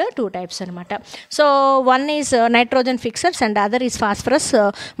ఎన్ని టైప్లో 2 టైప్స్ అనమాట. So one is nitrogen fixers and other is phosphorus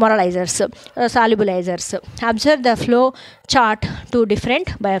మొరలైజర్స్ సాల్బులైజర్స్. Observe the flow chart 2 different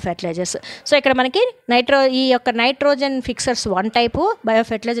biofertilisers. So ఇక్కడ మనకి ఈ యొక్క నైట్రోజన్ ఫిక్సర్స్ 1 టైపు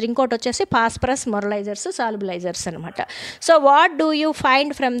బయోఫెర్టిలైజర్, ఇంకోటి వచ్చేసి ఫాస్ఫరస్ మొరలైజర్స్ సాల్బులైజర్స్ అనమాట. So what do you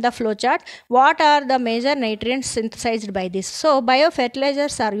find from the flow chart? What are the major nutrients synthesized by this? So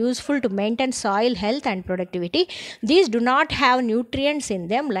biofertilizers are useful to maintain soil health and productivity. These do not have nutrients in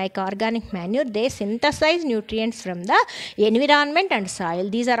them like organic manure. They synthesize nutrients from the environment and soil.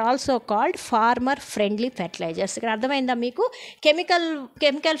 These are also called farmer friendly fertilizers. ఇక్కడ అర్థమైందా మీకు?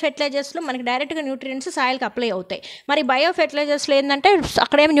 Chemical ఫెర్టిలైజర్స్లో మనకి డైరెక్ట్గా nutrients సాయిల్కి apply అవుతాయి. మరి బయోఫెర్టిలైజర్స్లో ఏంటంటే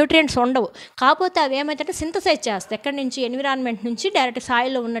అక్కడ ఏమి న్యూట్రియంట్స్ ఉండవు, కాకపోతే అవి ఏమైతే సింథసైజ్ చేస్తాయి, ఎక్కడి నుంచి ఎన్విరాన్మెంట్ నుంచి డైరెక్ట్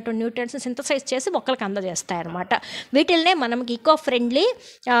సాయిల్లో ఉన్నటువంటి న్యూట్రియంట్స్ సింథసైజ్ చేసి మొక్కలకు అందజేస్తాయి అనమాట. వీటిల్నే మనకి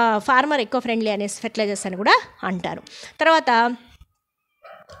ఫార్మర్ ఎకో ఫ్రెండ్లీ అనే ఫెర్టిలైజర్స్ అని కూడా అంటారు. తర్వాత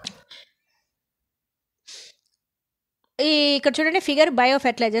ఇక్కడ చూడండి ఫిగర్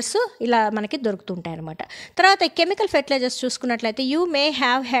బయోఫెర్టిలైజర్స్ ఇలా మనకి దొరుకుతుంటాయి అనమాట. తర్వాత కెమికల్ ఫెర్టిలైజర్స్ చూసుకున్నట్లయితే you may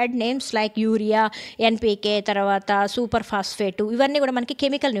have had names like urea, NPK, తర్వాత సూపర్ ఫాస్ఫేటు, ఇవన్నీ కూడా మనకి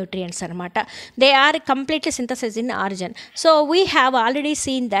కెమికల్ న్యూట్రియంట్స్ అనమాట. They are completely synthesise in origin. So we have already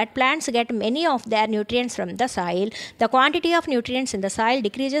scene that plants get many of their nutrients from the soil. The quantity of nutrients in the soil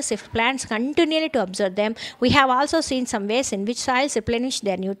decreases if plants continually to observe them. We have also seen some ways in which soils replenish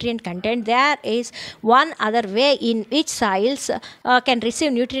their nutrient content. There is one other way in which soils can receive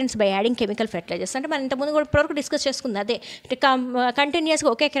nutrients by adding chemical fertilisers. అంటే మనం ఇంతకుముందు కూడా ఇప్పటివరకు discuss చేసుకుంది అదే. కంటిన్యూస్గా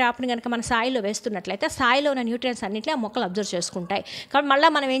ఒకే క్రాప్ని కనుక మన సాయిల్లో వేస్తున్నట్లయితే సాయిల్లో ఉన్న న్యూట్రియంట్స్ అన్నింటినీ ఆ మొక్కలు అబ్జర్వ్ చేసుకుంటాయి. కాబట్టి మళ్ళీ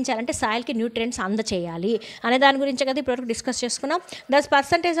మనం ఏం చేయాలంటే సాయిల్కి న్యూట్రియంట్స్ అందచేయాలి అనే దాని గురించి కదా ఇప్పటివరకు డిస్కస్ చేసుకున్నాం. దస్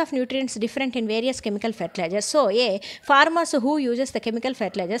percentage of nutrients different in various chemical fertilisers. So farmers who uses the chemical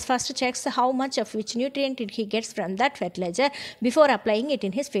fertilizers first checks how much of which nutrient he gets from that fertilizer before applying it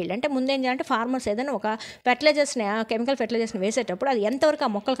in his field. అంటే ముందేం చేయాలంటే farmers ఏదైనా ఒక ఫెర్టిలైజర్స్ని chemical ఫెర్టిలైజర్స్ని వేసేటప్పుడు అది ఎంతవరకు ఆ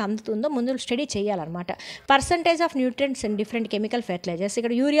మొక్కలకు అందుతుందో ముందు స్టడీ చేయాలన్నమాట. Percentage of nutrients in different chemical fertilisers.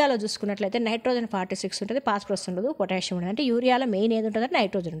 ఇక్కడ యూరియాలో చూసుకున్నట్లయితే నైట్రోజన్ 46 ఉంటుంది, ఫాస్ఫరస్ ఉండదు, పొటాషియం ఉంటుంది. అంటే యూరియాలో మెయిన్ ఏది ఉంటుందంటే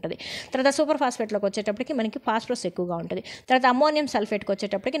నైట్రోజన్ ఉంటుంది. తర్వాత సూపర్ ఫాస్ఫేట్లోకి వచ్చేటప్పటికి మనకి ఫాస్ఫరస్ ఎక్కువగా ఉంటుంది. తర్వాత అమ్మోనియం సల్ఫేట్కి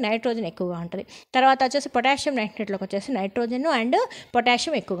వచ్చేటప్పటికి నైట్రోజన్ ఎక్కువగా ఉంటుంది. తర్వాత వచ్చేసి పొటాషియం నైట్రేట్లోకి వచ్చేసి నైట్రోజన్ అండ్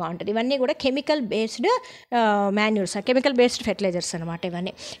పొటాషియం ఎక్కువగా ఉంటుంది. ఇవన్నీ కూడా chemical based manures, chemical based fertilisers అనమాట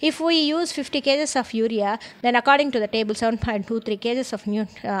ఇవన్నీ. If we use 50 kgs of urea then according to the table 7.23 kgs of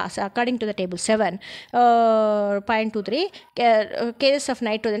according to the table 7.23 kgs of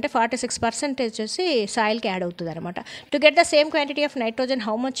nitrogen అంటే 46% వచ్చేసి సాయిల్కి యాడ్ అవుతుంది అనమాట. To get the same quantity of nitrogen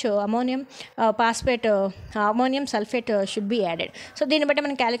how much ammonium sulphate should be added. So దీన్ని బట్టి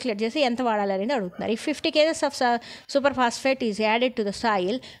మనం calculate చేసి ఎంత వాడాలి అనేది అడుగుతున్నారు. ఈ 50 kgs of super phosphate is added to the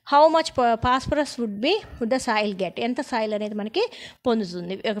soil how much phosphorus would the soil get, ఎంత సాయిల్ అనేది మనకి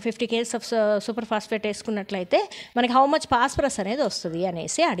పొందుతుంది. ఒక 50 kgs ఆఫ్ సూపర్ ఫాస్ఫేట్ వేసుకున్నట్లయితే మనకి హౌ మచ్ ఫాస్ఫరస్ అనేది వస్తుంది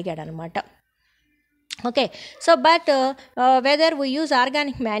అనేసి అడిగాడు అనమాట. Okay, so but whether we use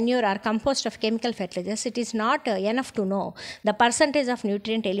organic manure or compost of chemical fertilizers, it is not enough to know the percentage of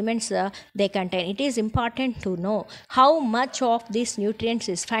nutrient elements they contain. It is important to know how much of these nutrients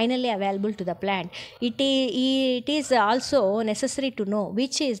is finally available to the plant. It is also necessary to know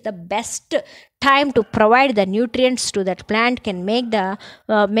which is the best time to provide the nutrients to that plant can make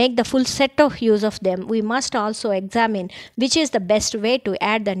the full set of use of them. We must also examine which is the best way to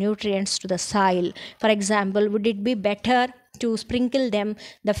add the nutrients to the soil. For example, would it be better to sprinkle them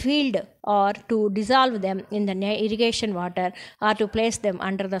the field or to dissolve them in the irrigation water or to place them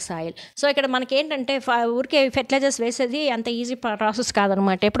under the soil. So ఇక్కడ మనకి ఏంటంటే ఊరికే fertilisers వేసేది అంత easy process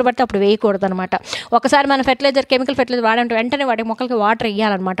కాదనమాట. ఎప్పుడు పడితే అప్పుడు వేయకూడదు అనమాట. ఒకసారి మన కెమికల్ ఫెర్టిలైజర్ వాడంటే వెంటనే వాటి మొక్కలకి వాటర్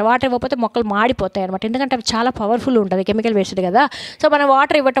ఇవ్వాలన్నమాట. వాటర్ ఇవ్వకపోతే మొక్కలు మాడిపోతాయి అనమాట. ఎందుకంటే అవి చాలా పవర్ఫుల్ ఉంటుంది, కెమికల్ వేస్డ్ కదా. సో మనం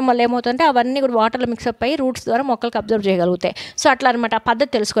వాటర్ ఇవ్వటం వల్ల ఏమవుతుందంటే అవన్నీ కూడా వాటర్లో మిక్సప్ అయ్యి రూట్స్ ద్వారా మొక్కలకు అబ్జర్వ్ చేయగలుగుతాయి. సో అట్లా అనమాట. ఆ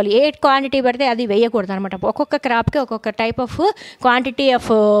పద్ధతి తెలుసుకోవాలి. ఏ క్వాంటిటీ పడితే అది వేయకూడదు అనమాట. ఒక్కొక్క క్రాప్కి ఒక్కొక్క type of quantity of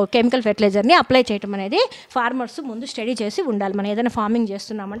chemical ఫెర్టిలైజర్ని apply చేయడం అనేది ఫార్మర్స్ ముందు స్టడీ చేసి ఉండాలి. మనం ఏదైనా ఫార్మింగ్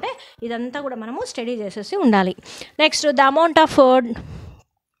చేస్తున్నామంటే ఇదంతా కూడా మనము స్టడీ చేసేసి ఉండాలి. Next, the amount of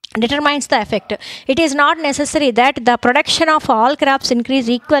determines the effect. It is not necessary that the production of all crops increase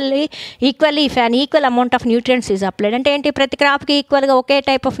equally if an equal amount of nutrients is applied. అంటే ఏంటి, ప్రతి క్రాప్కి ఈక్వల్గా ఒకే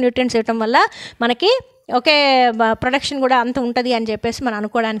టైప్ ఆఫ్ న్యూట్రియంట్స్ ఇవ్వడం వల్ల మనకి ఒకే production కూడా అంత ఉంటుంది అని చెప్పేసి మనం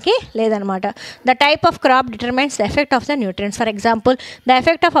అనుకోవడానికి లేదనమాట. The type of crop determines the effect of the nutrients. For example, the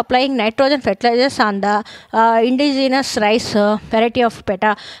effect of applying nitrogen fertilisers on the indigenous rice variety of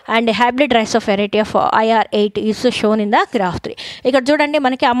petha and hybrid rice of variety of IR8 is shown in the graph 3. ఇక్కడ చూడండి,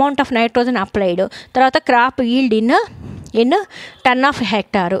 మనకి amount of nitrogen applied, తర్వాత crop yield in ton of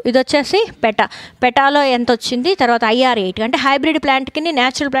hectare. ఇది వచ్చేసి పెటాలో ఎంత వచ్చింది, తర్వాత IR8 అంటే హైబ్రిడ్ ప్లాంట్కి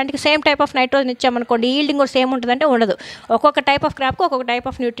న్యాచురల్ ప్లాంట్కి same type of nitrogen ఇచ్చామనుకోండి, yielding కూడా సేమ్ ఉంటుందంటే ఉండదు. ఒక్కొక్క టైప్ ఆఫ్ క్రాప్కి ఒక్కొక్క type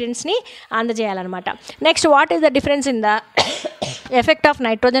of న్యూట్రియంట్స్ని అందజేయాలన్నమాట. Next, what is the difference in the effect of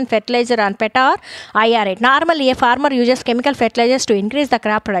nitrogen fertilizer on PETA or IR8? Normally, a farmer uses chemical fertilizers to increase the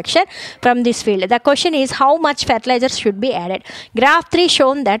crop production from this field. The question is, how much fertilizers should be added? Graph 3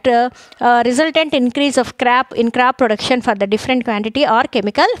 shown that resultant increase of crop production for the different quantity or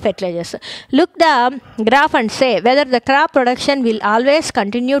chemical fertilizers. Look the graph and say whether the crop production will always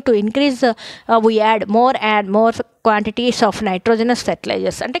continue to increase. We add more quantities of nitrogenous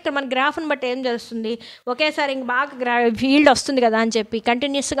fertilisers. అంటే ఇక్కడ మన గ్రాఫ్ని బట్టి ఏం చేస్తుంది, ఒకేసారి ఇంక బాగా field వస్తుంది కదా అని చెప్పి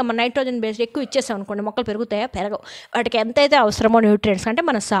కంటిన్యూస్గా మన నైట్రోజన్ బేస్డ్ ఎక్కువ ఇచ్చేసాం అనుకోండి, మొక్కలు పెరుగుతాయా? పెరగవు. వాటికి ఎంతైతే అవసరమో న్యూట్రియంట్స్, అంటే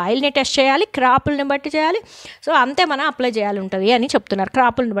మన సాయిల్ని టెస్ట్ చేయాలి, క్రాపుల్ని బట్టి చేయాలి. సో అంతే మనం అప్లై చేయాలి ఉంటుంది అని చెప్తున్నారు.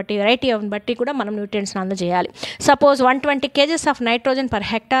 క్రాపుల్ని బట్టి, వెరైటీ బట్టి కూడా మనం న్యూట్రియంట్స్ని అందజేయాలి. Suppose 120 kgs of nitrogen per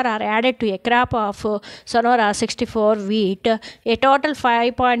hectare are added to a crop of Sonora 64 wheat, a total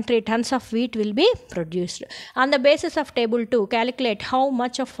 5.3 tons of wheat will be produced. On the basis of table 2, calculate how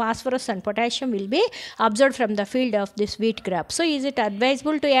much of phosphorus and potassium will be absorbed from the field of this wheat crop. So is it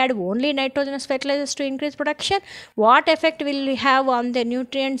advisable to add only nitrogenous fertilizers to increase production? What effect will we have on the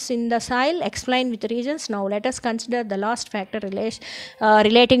nutrients in the soil? Explain with reasons. Now let us consider the last factor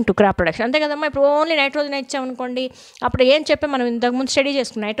relating to crop production. అంతే కదమ్మా, ఇప్పుడు only nitrogen ఇచ్చామనుకోండి, అప్పుడు ఏం చెప్పి మనం ఇంతకుముందు study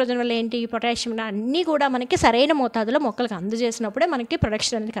చేసుకున్నాం, nitrogen వల్ల ఏంటి, పొటాషియం అన్నీ కూడా మనకి సరైన మోతాదులో మొక్కలకు అందజేసినప్పుడే మనకి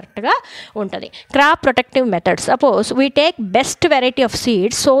ప్రొడక్షన్ అనేది కరెక్ట్గా ఉంటుంది. Crop protective methods. Suppose we take best variety of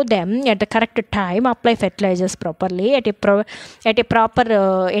seeds, sow them at the correct time, apply fertilizers properly at a proper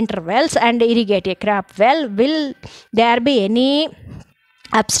intervals and irrigate a crop well. Will there be any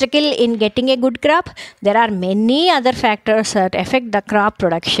obstacle in getting a good crop? There are many other factors that affect the crop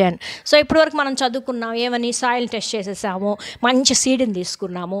production. So ఇప్పటివరకు మనం చదువుకున్నాం ఏమని, soil test చేసేసాము, మంచి సీడ్ని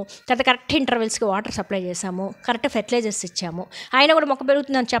తీసుకున్నాము, తర్వాత correct ఇంటర్వెల్స్కి water supply చేసాము, correct fertilisers ఇచ్చాము, అయినా కూడా మొక్క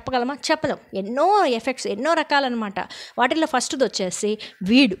పెరుగుతుందని చెప్పగలమా? చెప్పలేం. ఎన్నో ఎఫెక్ట్స్, ఎన్నో రకాలన్నమాట. వాటిల్లో ఫస్ట్ది వచ్చేసి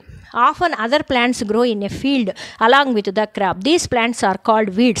weed. Often other plants grow in a field along with the crop. These plants are called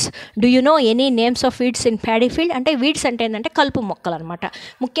weeds. Do you know any names of weeds in paddy field? అంటే వీడ్స్ అంటే ఏంటంటే కలుపు మొక్కలు అనమాట.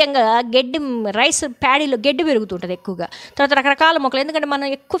 ముఖ్యంగా గడ్డి, రైస్ ప్యాడీలో గడ్డి పెరుగుతుంటుంది ఎక్కువగా. తర్వాత రకరకాల మొక్కలు, ఎందుకంటే మనం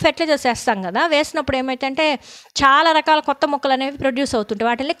ఎక్కువ ఫెర్టిలైజర్స్ వేస్తాం కదా, వేసినప్పుడు ఏమైతే చాలా రకాల కొత్త మొక్కలు అనేవి ప్రొడ్యూస్ అవుతుంటాయి.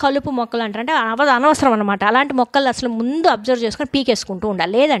 వాటిని కలుపు మొక్కలు అంటారు. అంటే అనవసరం అనమాట. అలాంటి మొక్కలు అసలు ముందు అబ్జర్వ్ చేసుకొని పీకేసుకుంటూ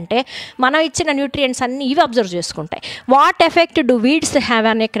ఉండాలి, లేదంటే మనం ఇచ్చిన న్యూట్రియంట్స్ అన్ని ఇవి అబ్జర్వ్ చేసుకుంటాయి. What effect do weeds have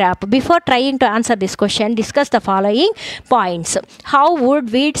on a crop? Before trying to answer this question, discuss the following points. How would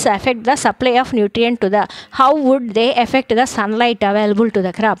weeds affect the supply of nutrient to the? How would they affect the sunlight available to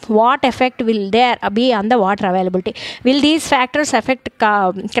the crop? What effect will there be on the water availability? Will these factors affect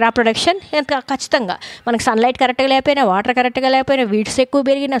crop production? ఖచ్చితంగా మనకి sunlight కరెక్ట్గా లేకపోయినా, water కరెక్ట్గా లేకపోయినా, weeds ఎక్కువ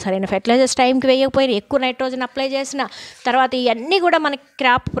పెరిగినా, సరైన fertilisers టైంకి వేయకపోయినా, ఎక్కువ నైట్రోజన్ అప్లై చేసిన తర్వాత ఇవన్నీ కూడా మనకి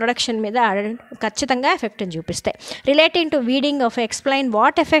క్రాప్ ప్రొడక్షన్ మీద ఖచ్చితంగా ఎఫెక్ట్ని చూపిస్తాయి. Relating to weeding of, explain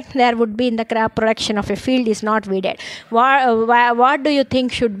what effect there would be in the crop production of a field is not weeded. What do you think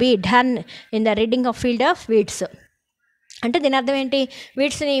should be done in the ridding of field of weeds? అంటే దీని అర్థం ఏంటి,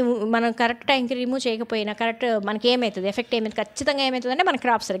 వీడ్స్ని మనం correct టైంకి remove చేయకపోయినా correct మనకి ఏమవుతుంది, effect ఏమైతుంది, ఖచ్చితంగా ఏమవుతుందంటే మన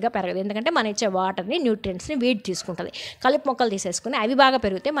క్రాప్ సరిగ్గా పెరగదు. ఎందుకంటే మనం ఇచ్చే వాటర్ని, న్యూట్రియంట్స్ని వీడ్ తీసుకుంటుంది. కలుపు మొక్కలు తీసేసుకుని అవి బాగా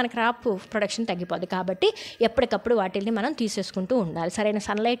పెరిగితే మన క్రాప్ ప్రొడక్షన్ తగ్గిపోద్ది. కాబట్టి ఎప్పటికప్పుడు వాటిని మనం తీసేసుకుంటూ ఉండాలి. సరైన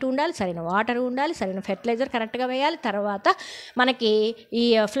సన్లైట్ ఉండాలి, సరైన వాటర్ ఉండాలి, సరైన ఫెర్టిలైజర్ కరెక్ట్గా వేయాలి. తర్వాత మనకి ఈ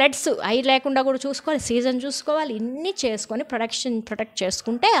ఫ్లడ్స్ అవి లేకుండా కూడా చూసుకోవాలి, సీజన్ చూసుకోవాలి. ఇన్ని చేసుకొని ప్రొటెక్ట్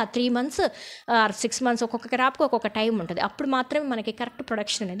చేసుకుంటే ఆ 3 months 6 months ఒక్కొక్క క్రాప్కి ఒక్కొక్క టైం ఉంటుంది. అప్పుడు మాత్రమే మనకి కరెక్ట్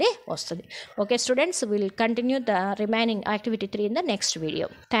ప్రొడక్షన్ అనేది వస్తుంది. Okay students, will continue the remaining activity 3 in the next video.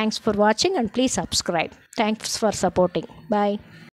 Thanks for watching and please subscribe. Thanks for supporting. Bye.